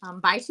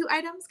 buy 2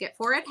 items, get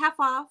 4 at half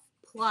off,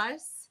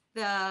 plus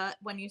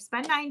when you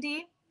spend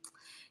 $90,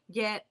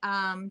 get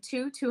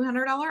 2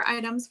 $200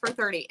 items for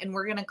 $30. And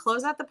we're going to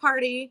close out the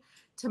party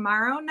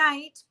tomorrow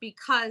night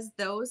because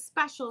those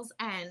specials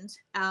end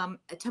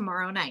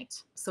tomorrow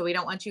night. So we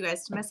don't want you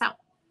guys to miss out.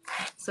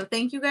 So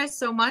thank you guys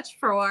so much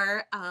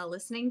for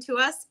listening to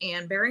us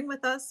and bearing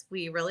with us.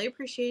 We really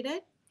appreciate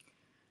it.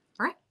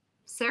 All right,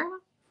 Sarah,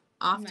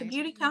 off to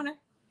Beautycounter.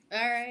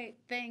 All right,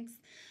 thanks.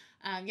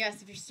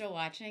 Yes, if you're still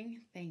watching,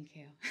 thank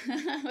you.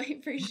 We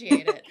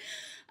appreciate it.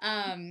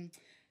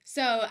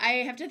 So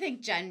I have to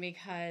thank Jen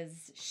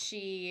because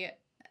she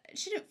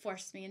didn't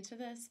force me into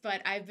this,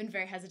 but I've been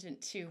very hesitant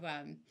to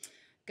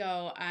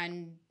go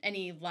on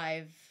any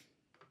live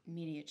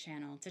media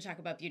channel to talk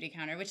about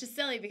Beautycounter, which is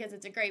silly because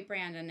it's a great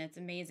brand and it's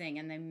amazing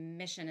and the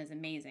mission is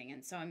amazing.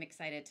 And so I'm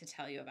excited to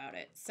tell you about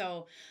it.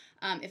 So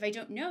if I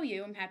don't know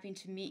you, I'm happy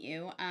to meet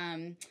you.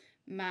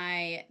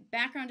 My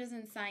background is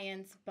in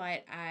science,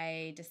 but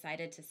I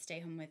decided to stay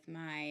home with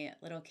my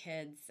little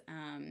kids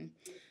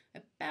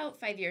about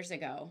 5 years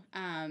ago.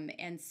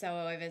 And so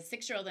I have a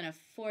 6-year-old and a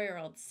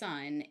 4-year-old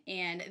son,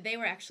 and they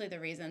were actually the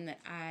reason that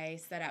I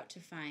set out to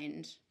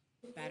find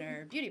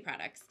better beauty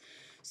products.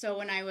 So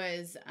when I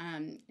was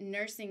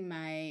nursing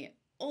my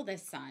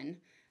oldest son,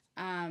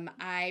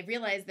 I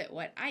realized that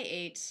what I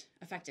ate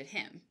affected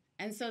him.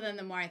 And so then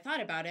the more I thought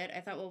about it,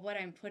 I thought, well, what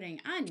I'm putting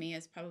on me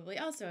is probably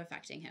also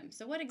affecting him.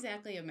 So what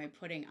exactly am I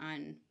putting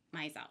on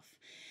myself?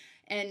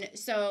 And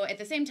so at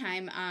the same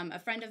time, a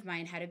friend of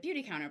mine had a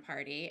Beautycounter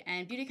party,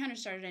 and Beautycounter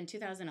started in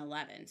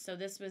 2011. So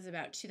this was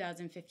about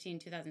 2015,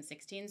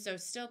 2016. So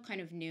still kind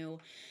of new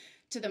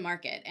to the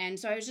market. And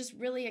so I was just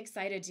really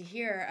excited to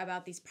hear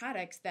about these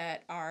products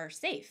that are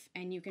safe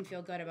and you can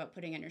feel good about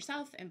putting on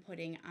yourself and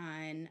putting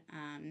on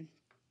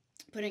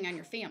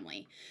your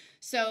family.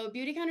 So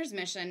Beautycounter's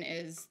mission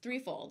is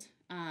threefold.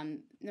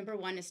 Number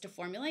one is to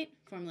formulate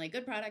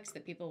good products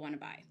that people want to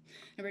buy.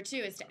 Number two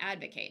is to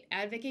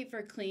advocate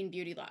for clean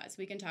beauty laws.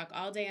 We can talk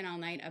all day and all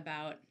night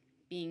about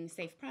being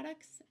safe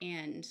products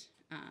and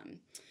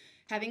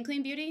having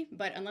clean beauty,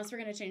 but unless we're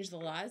going to change the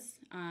laws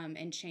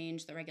and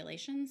change the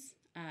regulations,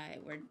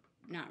 we're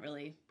not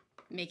really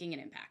making an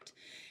impact.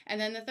 And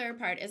then the third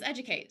part is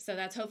educate. So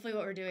that's hopefully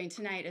what we're doing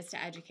tonight, is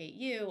to educate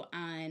you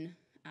on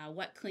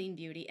what clean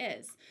beauty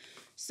is.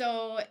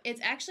 So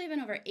it's actually been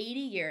over 80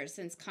 years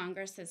since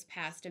Congress has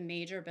passed a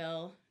major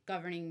bill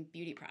governing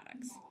beauty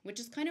products, which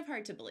is kind of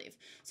hard to believe.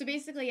 So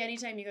basically,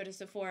 anytime you go to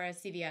Sephora,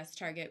 CVS,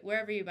 Target,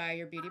 wherever you buy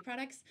your beauty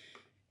products,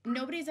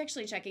 nobody's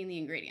actually checking the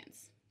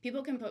ingredients.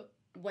 People can put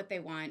what they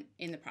want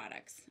in the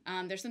products.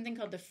 There's something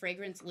called the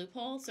fragrance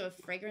loophole. So if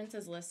fragrance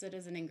is listed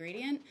as an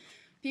ingredient,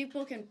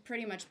 people can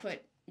pretty much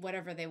put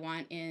whatever they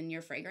want in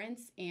your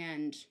fragrance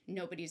and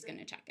nobody's going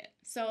to check it.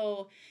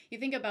 So you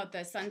think about the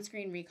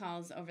sunscreen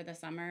recalls over the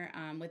summer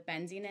with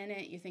benzene in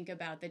it. You think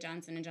about the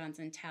Johnson &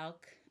 Johnson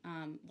talc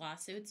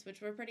lawsuits, which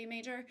were pretty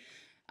major.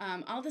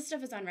 All this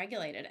stuff is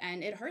unregulated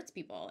and it hurts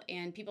people,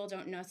 and people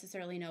don't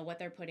necessarily know what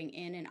they're putting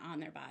in and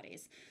on their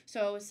bodies.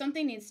 So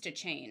something needs to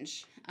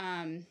change.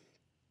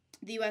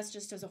 The U.S.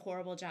 just does a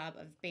horrible job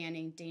of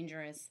banning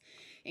dangerous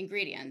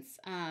ingredients.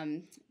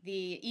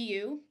 The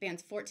EU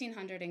bans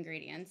 1,400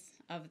 ingredients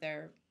of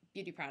their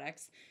beauty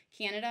products.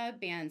 Canada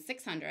bans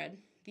 600.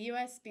 The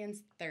U.S.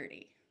 bans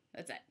 30.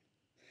 That's it.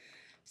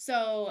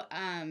 So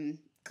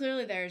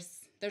clearly there's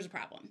a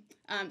problem.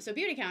 So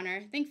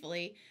Beautycounter,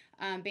 thankfully,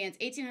 bans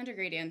 1,800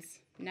 ingredients,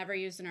 never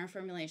used in our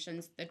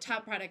formulations. The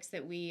top products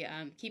that we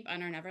keep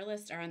on our never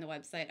list are on the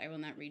website. I will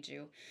not read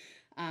you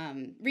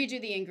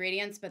the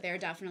ingredients, but they're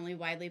definitely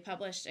widely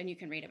published and you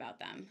can read about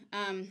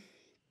them.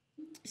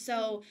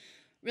 So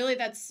really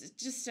that's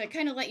just to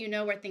kind of let you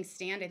know where things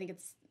stand. I think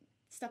it's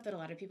stuff that a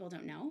lot of people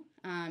don't know.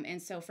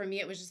 And so for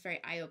me, it was just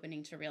very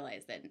eye-opening to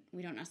realize that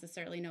we don't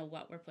necessarily know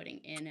what we're putting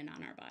in and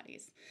on our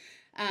bodies.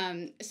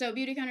 So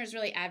Beautycounter is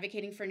really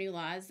advocating for new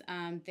laws.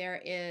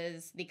 There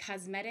is the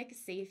Cosmetic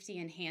Safety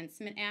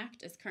Enhancement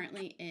Act is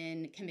currently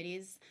in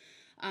committees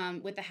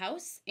with the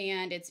House,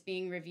 and it's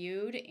being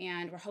reviewed,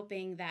 and we're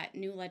hoping that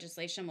new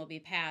legislation will be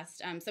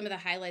passed. Some of the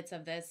highlights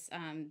of this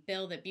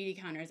bill that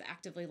Beautycounter is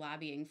actively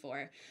lobbying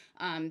for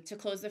to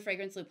close the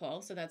fragrance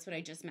loophole. So that's what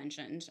I just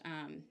mentioned,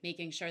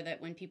 making sure that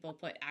when people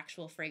put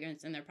actual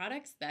fragrance in their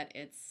products, that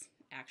it's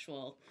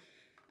actual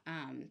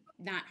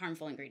not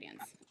harmful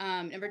ingredients.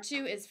 Number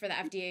two is for the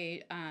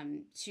FDA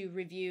to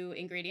review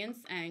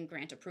ingredients and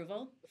grant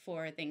approval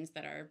for things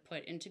that are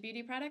put into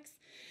beauty products.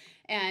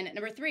 And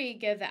number three,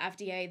 give the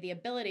FDA the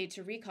ability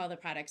to recall the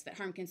products that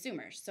harm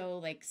consumers. So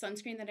like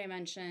sunscreen that I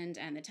mentioned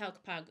and the talc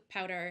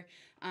powder.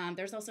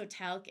 There's also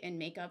talc in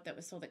makeup that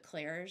was sold at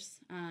Claire's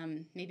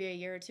maybe a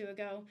year or two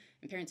ago.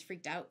 And parents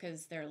freaked out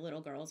because their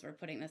little girls were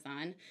putting this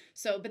on.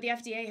 But the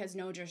FDA has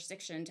no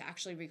jurisdiction to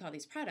actually recall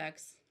these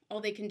products. All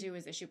they can do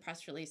is issue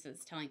press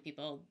releases telling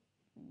people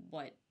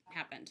what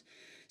happened.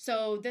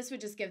 So this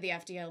would just give the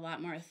FDA a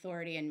lot more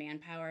authority and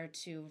manpower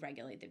to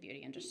regulate the beauty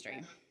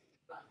industry.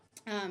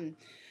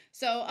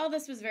 So all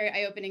this was very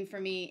eye-opening for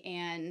me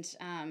and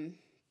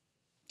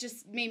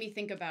just made me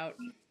think about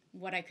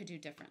what I could do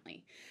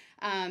differently.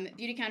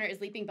 Beautycounter is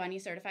Leaping Bunny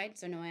certified,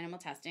 so no animal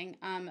testing.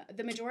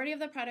 The majority of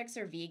the products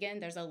are vegan.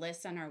 There's a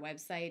list on our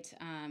website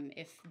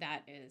if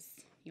that is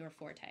your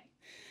forte.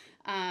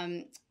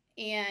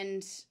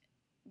 And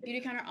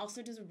Beautycounter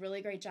also does a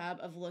really great job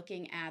of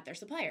looking at their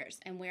suppliers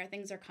and where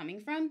things are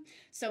coming from.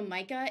 So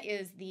mica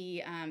is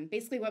the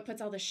basically what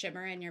puts all the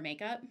shimmer in your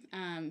makeup.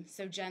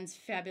 So Jen's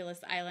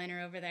fabulous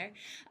eyeliner over there.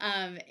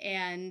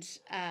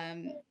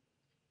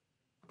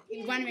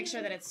 You want to make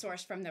sure that it's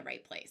sourced from the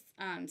right place.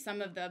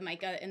 Some of the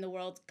mica in the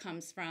world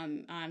comes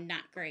from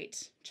not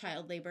great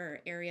child labor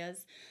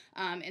areas.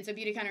 And so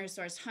Beautycounter is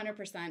sourced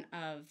 100%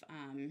 of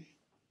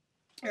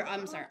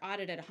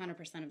audited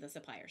 100% of the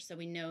suppliers. So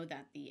we know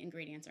that the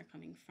ingredients are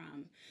coming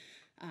from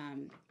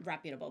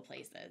reputable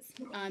places.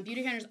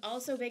 Beautycounter is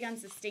also big on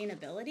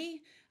sustainability.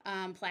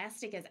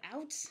 Plastic is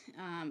out.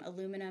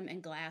 Aluminum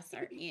and glass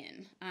are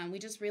in. We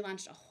just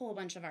relaunched a whole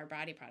bunch of our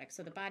body products.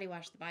 So the body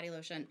wash, the body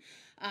lotion,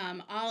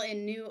 all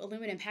in new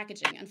aluminum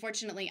packaging.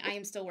 Unfortunately, I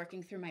am still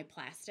working through my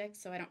plastic,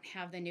 so I don't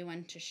have the new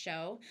one to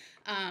show.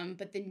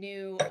 But the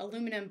new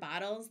aluminum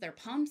bottles, they're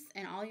pumps,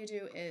 and all you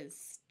do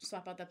is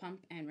swap out the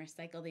pump and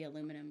recycle the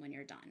aluminum when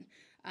you're done.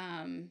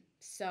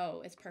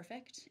 So it's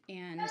perfect.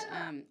 And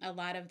a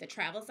lot of the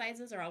travel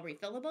sizes are all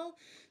refillable.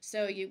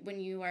 So when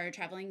you are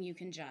traveling, you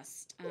can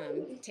just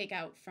take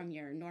out from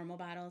your normal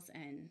bottles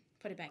and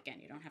put it back in.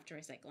 You don't have to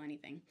recycle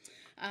anything.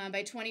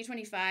 By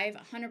 2025,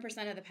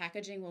 100% of the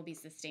packaging will be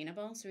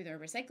sustainable. So either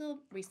recyclable,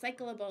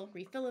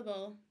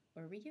 refillable,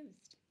 or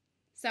reused.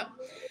 So,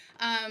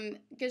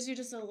 gives you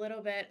just a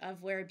little bit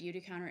of where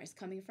Beautycounter is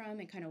coming from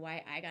and kind of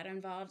why I got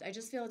involved. I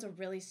just feel it's a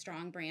really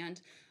strong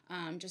brand,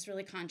 just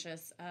really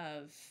conscious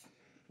of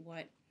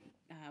what,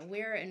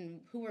 where and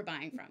who we're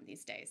buying from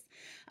these days.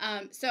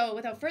 So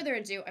without further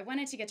ado, I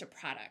wanted to get to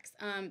products.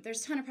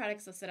 There's a ton of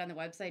products listed on the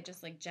website,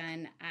 just like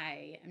Jen.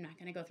 I am not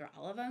going to go through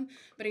all of them,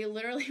 but I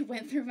literally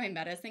went through my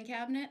medicine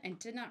cabinet and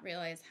did not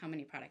realize how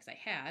many products I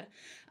had.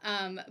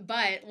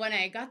 But when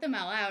I got them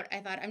all out, I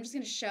thought I'm just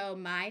going to show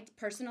my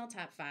personal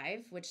top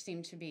 5, which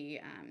seem to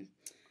be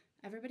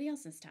everybody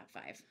else's top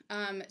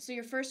 5. So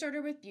your first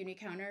order with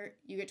Beautycounter,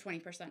 you get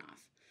 20%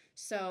 off.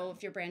 So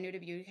if you're brand new to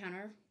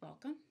Beautycounter,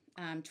 welcome.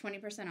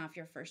 20% off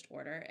your first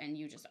order, and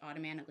you just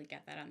automatically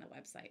get that on the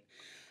website.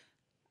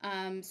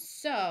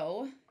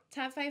 So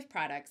top 5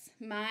 products.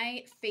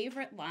 My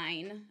favorite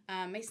line,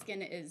 my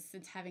skin is,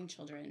 since having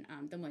children,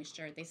 the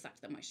moisture, they suck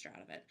the moisture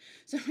out of it.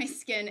 So my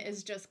skin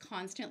is just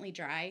constantly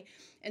dry.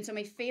 And so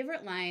my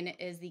favorite line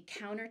is the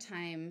Counter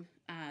Time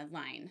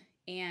line.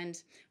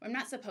 And I'm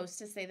not supposed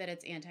to say that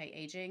it's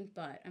anti-aging,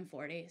 but I'm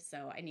 40,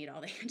 so I need all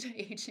the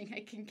anti-aging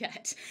I can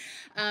get.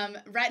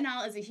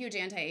 Retinol is a huge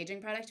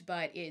anti-aging product,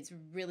 but it's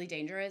really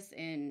dangerous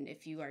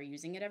if you are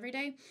using it every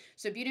day.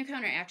 So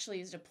Beautycounter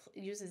actually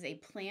uses a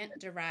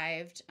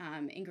plant-derived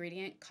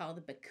ingredient called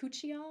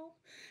bakuchiol,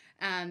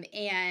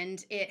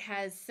 and it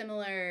has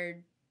similar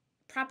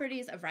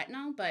properties of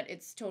retinol, but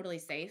it's totally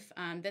safe.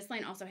 This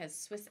line also has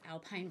Swiss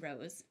Alpine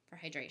Rose for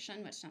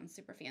hydration, which sounds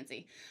super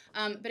fancy.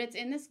 But it's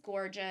in this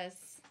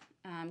gorgeous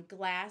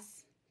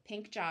glass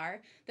pink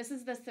jar. This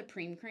is the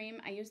Supreme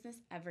Cream. I use this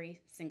every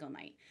single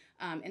night,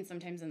 and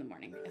sometimes in the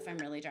morning if I'm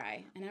really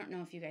dry. And I don't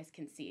know if you guys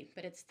can see,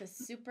 but it's the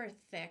super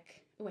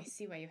thick. Oh, I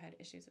see why you had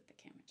issues with the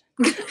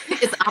camera.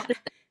 It's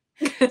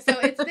opposite. So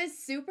it's this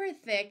super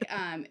thick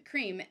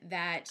cream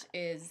that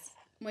is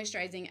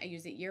moisturizing. I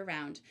use it year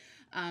round.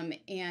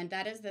 And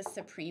that is the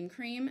Supreme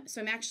Cream.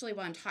 So I'm actually,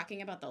 while I'm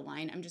talking about the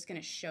line, I'm just going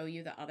to show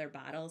you the other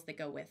bottles that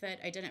go with it.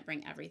 I didn't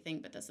bring everything,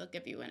 but this will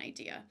give you an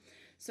idea.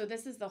 So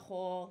this is the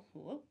whole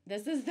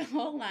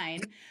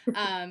line.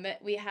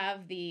 We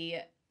have the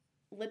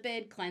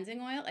lipid cleansing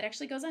oil. It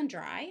actually goes on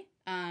dry,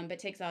 but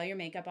takes all your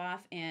makeup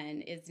off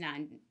and is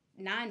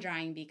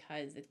non-drying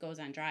because it goes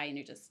on dry and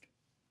you just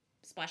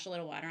splash a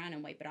little water on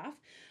and wipe it off.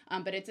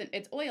 But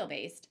it's oil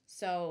based.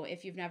 So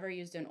if you've never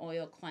used an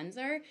oil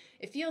cleanser,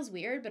 it feels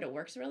weird, but it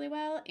works really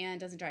well and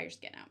doesn't dry your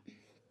skin out.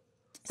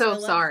 So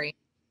sorry.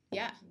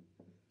 Yeah.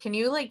 Can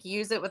you like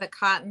use it with a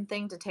cotton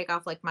thing to take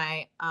off like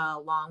my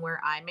long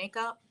wear eye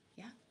makeup?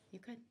 Yeah, you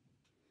could.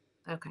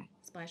 Okay.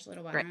 Splash a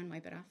little water on,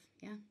 wipe it off.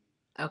 Yeah.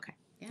 Okay.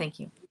 Yeah. Thank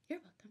you. You're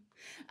welcome.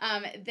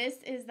 This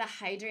is the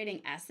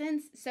Hydrating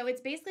Essence. So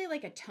it's basically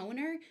like a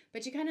toner,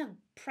 but you kind of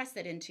press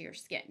it into your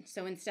skin.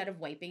 So instead of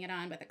wiping it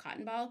on with a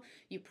cotton ball,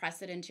 you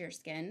press it into your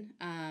skin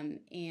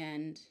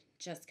and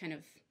just kind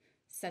of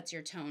sets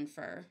your tone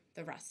for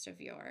the rest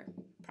of your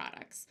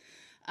products.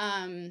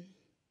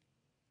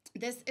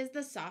 This is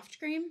the soft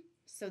cream.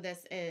 So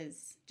this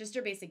is just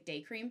your basic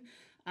day cream,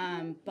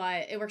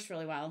 but it works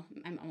really well.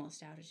 I'm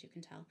almost out, as you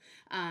can tell.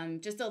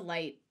 Just a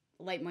light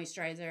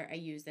moisturizer. I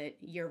use it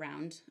year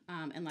round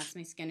unless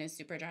my skin is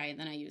super dry, and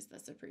then I use the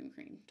Supreme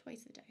Cream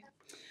twice a day.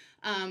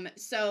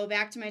 So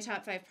back to my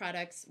top 5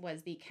 products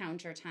was the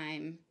Counter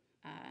Time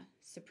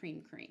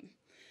Supreme Cream.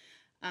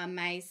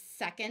 My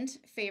second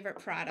favorite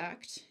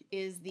product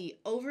is the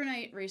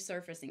Overnight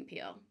Resurfacing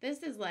Peel.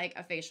 This is like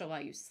a facial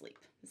while you sleep.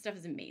 This stuff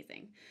is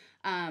amazing.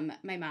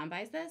 My mom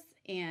buys this,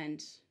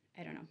 and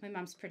I don't know, my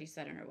mom's pretty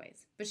set in her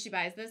ways, but she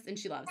buys this and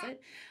she loves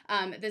it.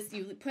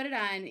 You put it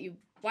on, you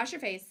wash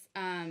your face,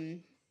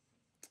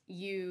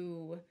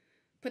 you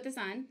put this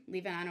on,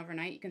 leave it on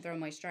overnight. You can throw a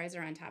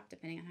moisturizer on top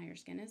depending on how your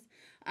skin is.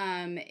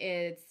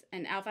 It's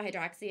an alpha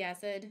hydroxy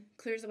acid,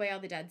 clears away all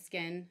the dead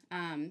skin.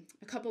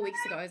 A couple weeks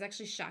ago, I was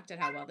actually shocked at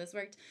how well this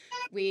worked.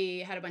 We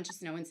had a bunch of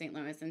snow in St.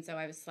 Louis, and so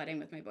I was sledding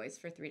with my boys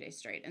for 3 days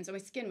straight. And so my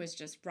skin was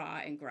just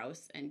raw and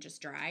gross and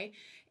just dry.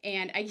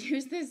 And I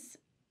used this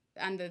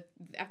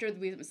after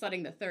we were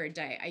sledding the 3rd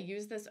day, I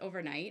used this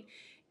overnight.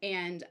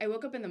 And I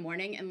woke up in the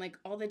morning and like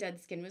all the dead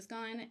skin was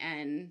gone,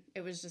 and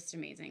it was just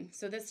amazing.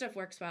 So this stuff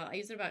works well. I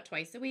use it about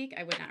twice a week.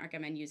 I would not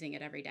recommend using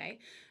it every day,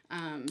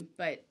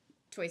 but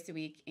twice a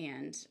week,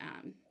 and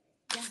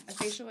yeah, a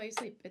facial while you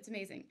sleep. It's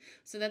amazing.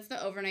 So that's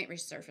the Overnight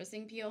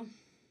Resurfacing Peel.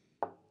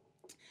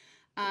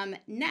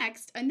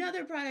 Next,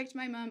 another product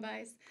my mom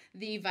buys,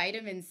 the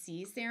Vitamin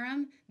C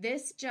Serum.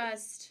 This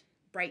just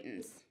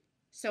brightens.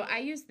 So I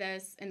use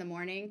this in the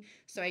morning.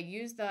 So I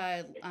use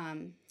the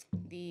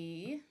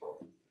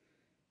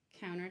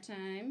Counter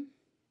Time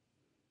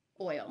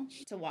oil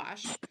to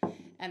wash,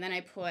 and then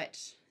I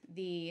put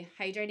the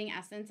hydrating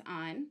essence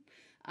on.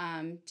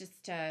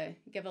 just to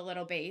give a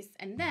little base.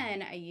 And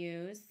then I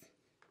use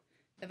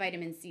the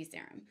vitamin C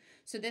serum.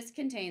 So this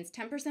contains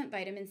 10%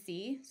 vitamin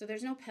C. So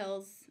there's no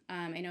pills.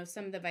 I know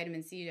some of the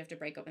vitamin C, you have to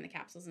break open the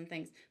capsules and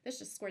things. This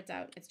just squirts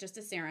out. It's just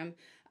a serum.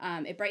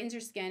 It brightens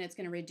your skin. It's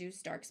going to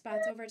reduce dark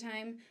spots over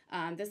time.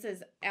 This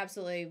is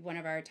absolutely one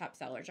of our top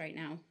sellers right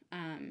now.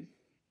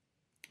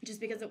 Just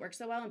because it works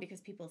so well and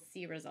because people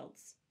see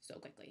results so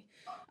quickly.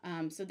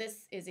 So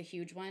this is a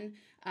huge one.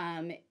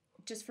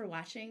 Just for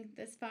watching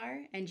this far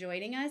and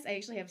joining us, I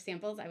actually have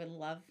samples I would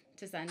love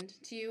to send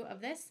to you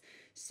of this.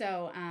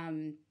 So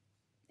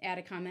add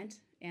a comment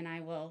and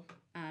I will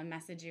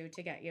message you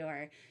to get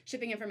your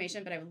shipping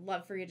information, but I would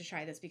love for you to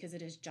try this because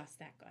it is just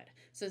that good.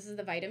 So this is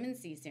the vitamin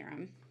C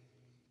serum.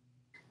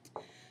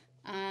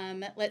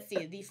 Let's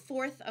see, the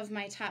fourth of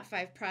my top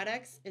 5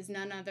 products is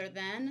none other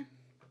than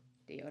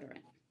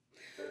deodorant.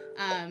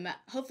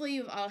 Hopefully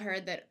you've all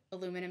heard that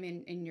aluminum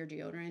in your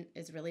deodorant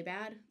is really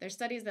bad. There's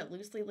studies that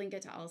loosely link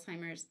it to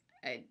Alzheimer's.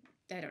 I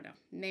don't know,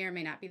 may or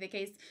may not be the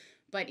case,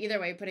 but either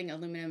way, putting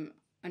aluminum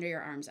under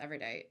your arms every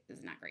day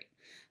is not great.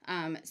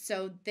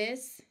 So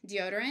this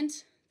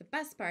deodorant, the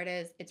best part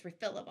is it's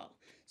refillable.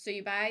 So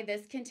you buy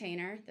this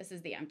container, this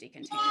is the empty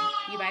container.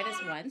 You buy this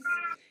once,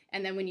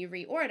 and then when you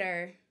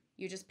reorder,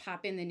 you just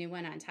pop in the new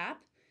one on top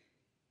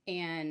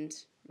and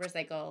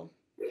recycle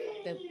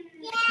the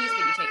piece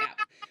that you take out.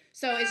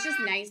 So it's just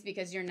nice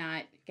because you're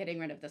not getting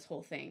rid of this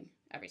whole thing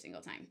every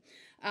single time.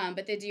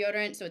 But the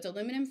deodorant, so it's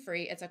aluminum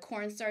free. It's a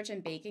cornstarch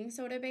and baking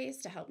soda base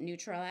to help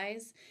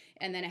neutralize.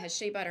 And then it has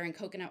shea butter and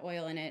coconut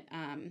oil in it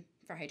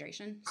for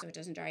hydration, so it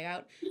doesn't dry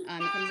out.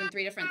 It comes in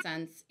 3 different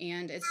scents,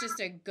 and it's just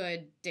a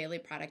good daily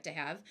product to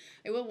have.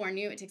 I will warn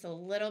you, it takes a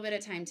little bit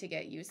of time to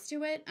get used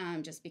to it,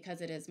 just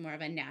because it is more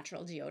of a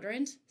natural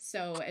deodorant.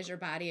 So as your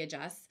body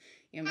adjusts,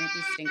 it might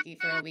be stinky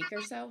for a week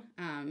or so,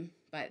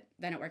 but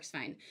then it works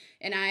fine.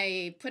 And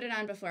I put it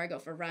on before I go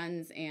for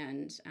runs,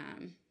 and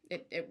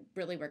it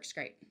really works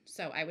great.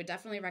 So I would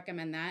definitely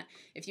recommend that.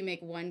 If you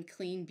make one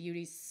clean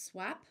beauty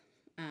swap,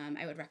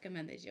 I would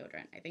recommend the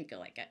deodorant. I think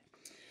you'll like it.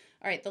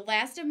 All right, the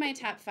last of my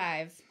top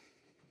 5,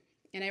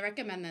 and I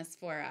recommend this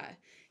for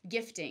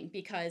gifting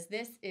because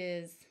this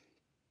is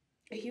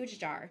a huge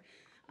jar.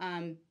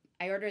 I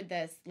ordered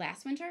this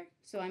last winter,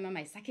 so I'm on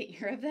my 2nd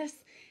year of this,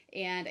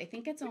 and I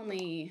think it's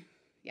only,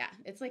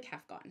 it's like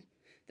half gone.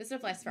 This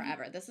stuff lasts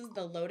forever. This is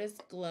the Lotus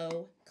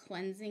Glow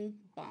Cleansing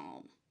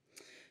Balm.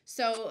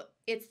 So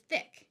it's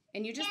thick,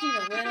 and you just need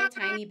a little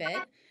tiny bit,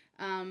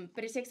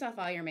 but it takes off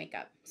all your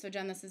makeup. So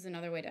Jen, this is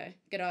another way to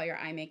get all your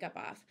eye makeup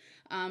off.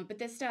 But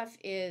this stuff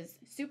is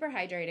super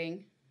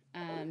hydrating,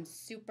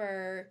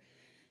 super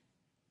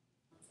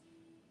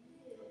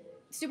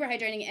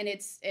hydrating, and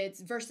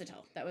it's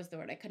versatile. That was the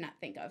word I could not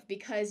think of,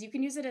 because you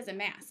can use it as a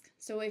mask.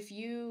 So if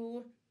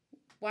you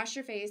wash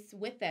your face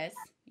with this,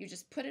 you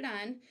just put it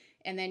on,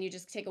 and then you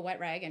just take a wet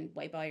rag and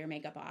wipe all your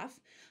makeup off.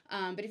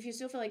 But if you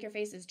still feel like your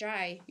face is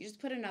dry, you just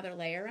put another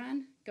layer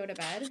on, go to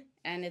bed,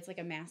 and it's like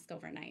a mask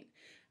overnight.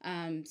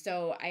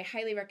 So I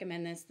highly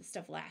recommend this. This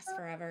stuff lasts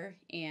forever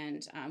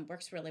and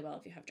works really well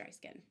if you have dry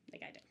skin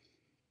like I did.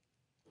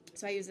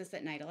 So I use this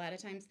at night a lot of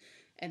times,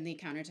 and the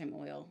Countertime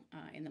oil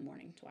in the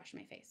morning to wash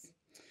my face.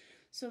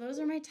 So those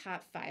are my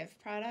top 5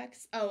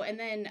 products. Oh, and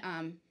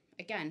then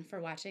again, for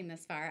watching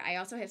this far, I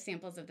also have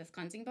samples of this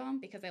cleansing balm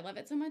because I love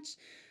it so much.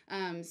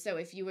 So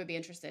if you would be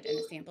interested in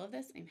a sample of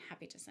this, I'm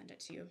happy to send it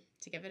to you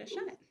to give it a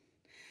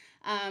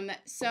shot.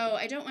 So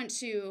I don't want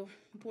to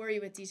bore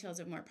you with details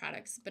of more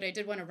products, but I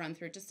did want to run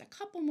through just a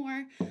couple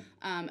more.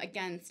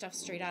 Again, stuff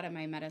straight out of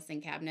my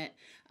medicine cabinet.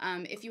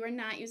 If you are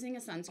not using a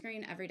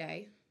sunscreen every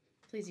day,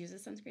 please use a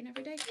sunscreen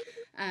every day.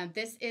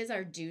 This is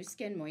our Dew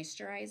Skin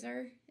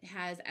Moisturizer. It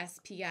has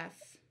SPF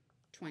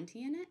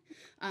 20 in it,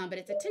 but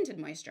it's a tinted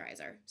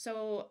moisturizer.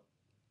 So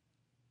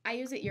I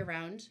use it year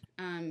round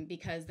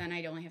because then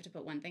I only have to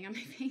put one thing on my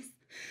face.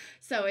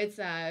 So it's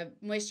a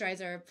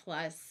moisturizer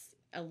plus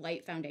a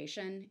light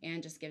foundation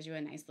and just gives you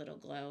a nice little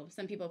glow.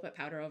 Some people put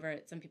powder over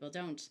it, some people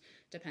don't.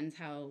 Depends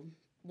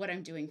what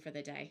I'm doing for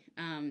the day.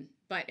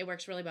 But it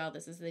works really well.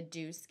 This is the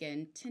Dew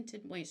Skin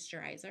Tinted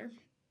Moisturizer.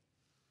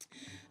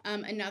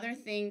 Another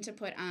thing to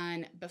put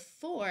on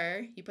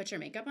before you put your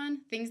makeup on,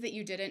 things that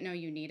you didn't know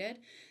you needed.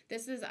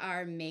 This is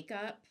our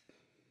makeup,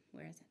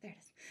 where is it? There it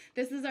is.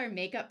 This is our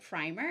makeup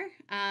primer.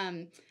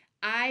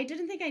 I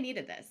didn't think I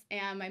needed this,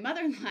 and my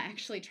mother-in-law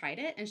actually tried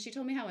it, and she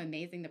told me how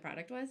amazing the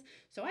product was,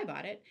 so I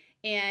bought it,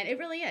 and it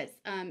really is.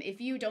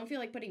 If you don't feel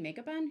like putting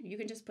makeup on, you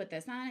can just put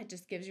this on. It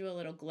just gives you a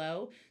little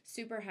glow,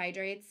 super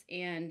hydrates,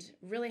 and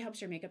really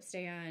helps your makeup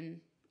stay on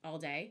all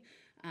day.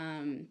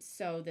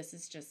 So this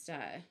is just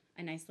a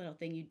nice little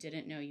thing you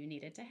didn't know you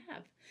needed to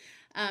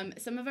have.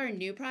 Some of our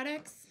new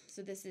products,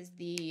 so this is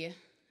the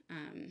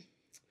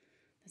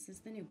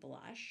new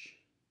blush.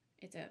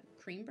 It's a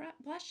cream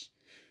blush,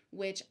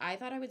 which I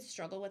thought I would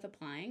struggle with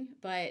applying,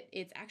 but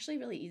it's actually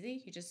really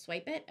easy. You just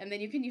swipe it, and then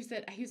you can use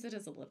it. I use it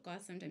as a lip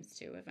gloss sometimes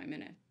too if I'm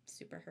in a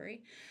super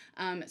hurry.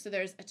 So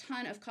there's a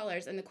ton of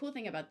colors, and the cool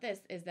thing about this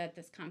is that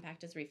this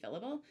compact is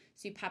refillable.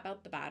 So you pop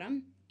out the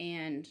bottom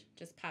and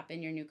just pop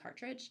in your new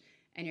cartridge,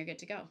 and you're good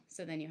to go.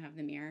 So then you have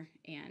the mirror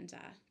and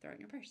throw it in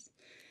your purse.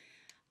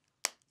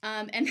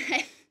 And then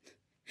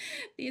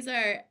these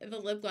are the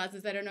lip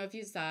glosses. I don't know if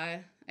you saw,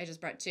 I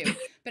just brought two,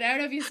 but I don't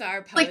know if you saw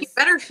our Like, you post.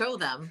 better show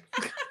them.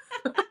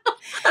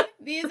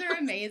 These are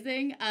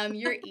amazing.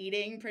 You're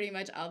eating pretty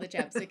much all the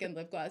chapstick and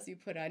lip gloss you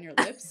put on your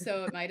lips,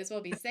 so it might as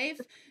well be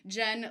safe.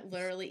 Jen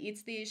literally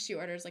eats these. She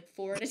orders like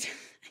 4 at a time.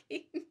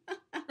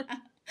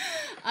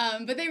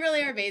 But they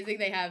really are amazing.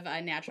 They have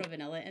natural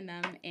vanilla in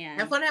them. And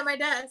have one at my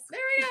desk.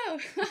 there we go.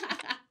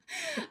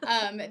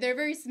 They're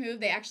very smooth.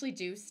 They actually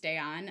do stay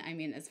on. I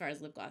mean, as far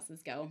as lip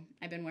glosses go,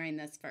 I've been wearing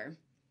this for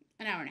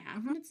an hour and a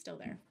half, and it's still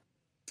there.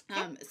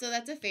 So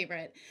that's a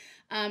favorite.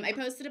 I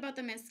posted about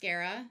the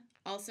mascara.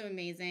 Also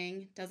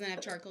amazing. Doesn't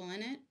have charcoal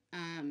in it.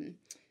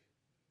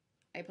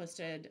 I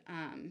posted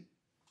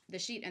the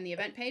sheet and the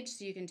event page,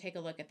 so you can take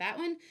a look at that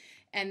one.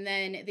 And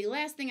then the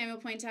last thing I will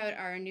point out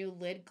are our new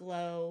Lid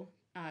Glow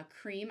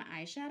cream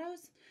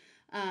eyeshadows.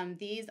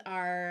 These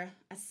are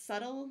a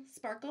subtle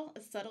sparkle, a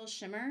subtle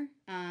shimmer.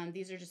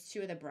 These are just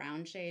 2 of the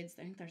brown shades.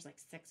 I think there's like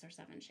 6 or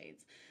 7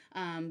 shades.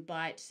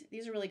 But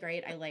these are really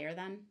great. I layer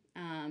them.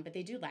 But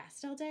they do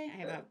last all day. I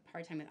have a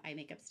hard time with eye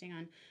makeup staying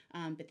on.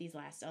 But these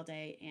last all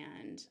day,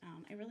 and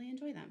I really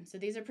enjoy them. So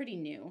these are pretty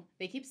new.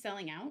 They keep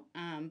selling out.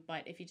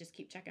 But if you just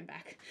keep checking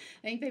back,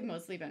 I think they've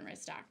mostly been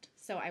restocked.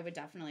 So I would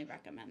definitely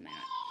recommend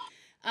that.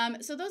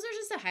 So those are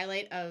just a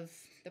highlight of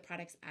the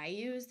products I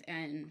use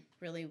and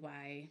really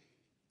why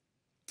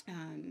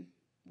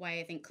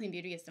I think clean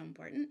beauty is so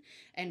important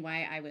and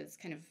why I was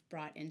kind of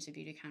brought into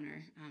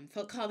Beautycounter,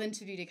 called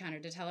into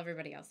Beautycounter to tell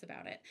everybody else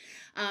about it.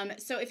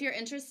 So if you're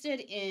interested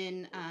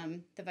in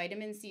the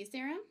vitamin C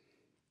serum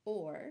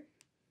or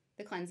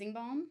the cleansing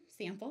balm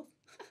samples,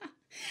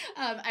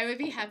 I would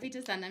be happy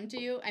to send them to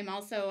you. I'm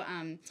also,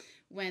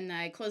 when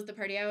I close the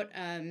party out,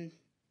 I'm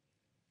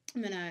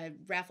going to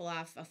raffle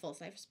off a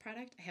full-size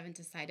product. I haven't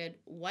decided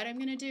what I'm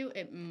going to do.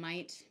 It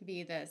might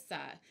be this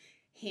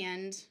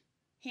Hand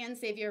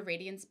Savior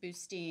Radiance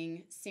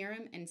Boosting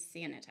Serum and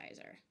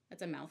Sanitizer.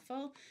 That's a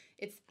mouthful.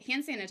 It's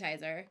hand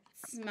sanitizer. It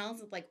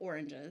smells like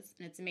oranges,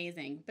 and it's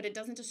amazing, but it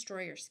doesn't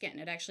destroy your skin.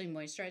 It actually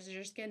moisturizes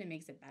your skin and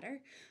makes it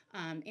better,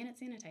 and it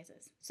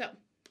sanitizes. So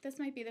this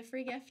might be the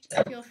free gift.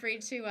 Feel free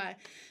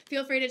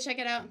to check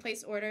it out and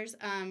place orders.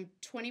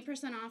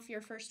 20% off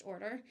your first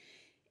order.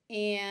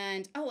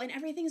 And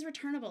everything's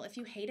returnable. If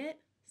you hate it,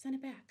 send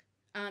it back.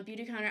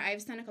 Beautycounter,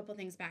 I've sent a couple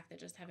things back that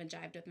just haven't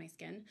jived with my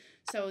skin.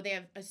 So they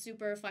have a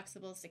super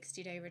flexible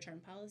 60-day return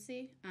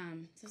policy.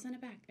 So send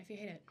it back if you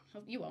hate it.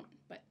 Hope you won't,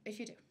 but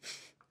if you do.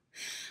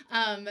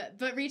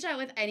 But reach out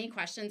with any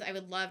questions. I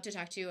would love to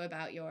talk to you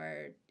about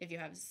if you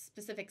have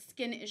specific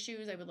skin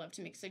issues, I would love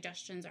to make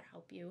suggestions or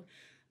help you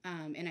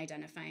in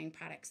identifying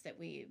products that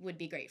would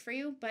be great for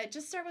you. But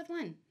just start with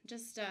one.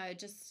 Just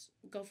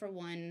go for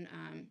one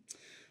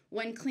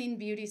clean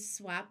beauty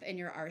swap in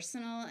your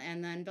arsenal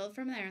and then build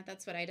from there.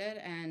 That's what I did.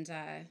 And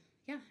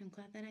I'm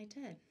glad that I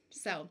did.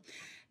 So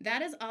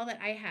that is all that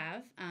I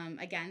have.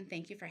 Again,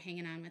 thank you for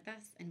hanging on with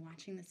us and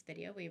watching this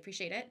video. We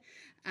appreciate it.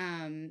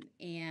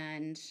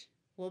 And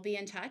we'll be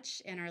in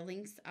touch, and our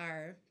links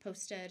are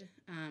posted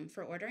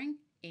for ordering.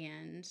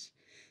 And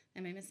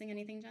am I missing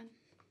anything, Jen?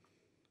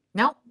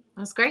 No,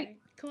 that's great. Okay,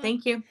 cool.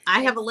 Thank you.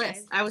 I have a Thanks,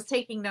 list. guys. I was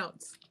taking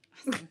notes.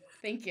 Awesome.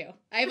 Thank you.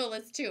 I have a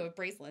list too of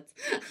bracelets.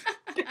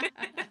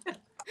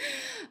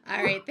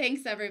 All right.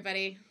 Thanks,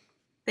 everybody.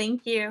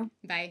 Thank you.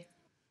 Bye.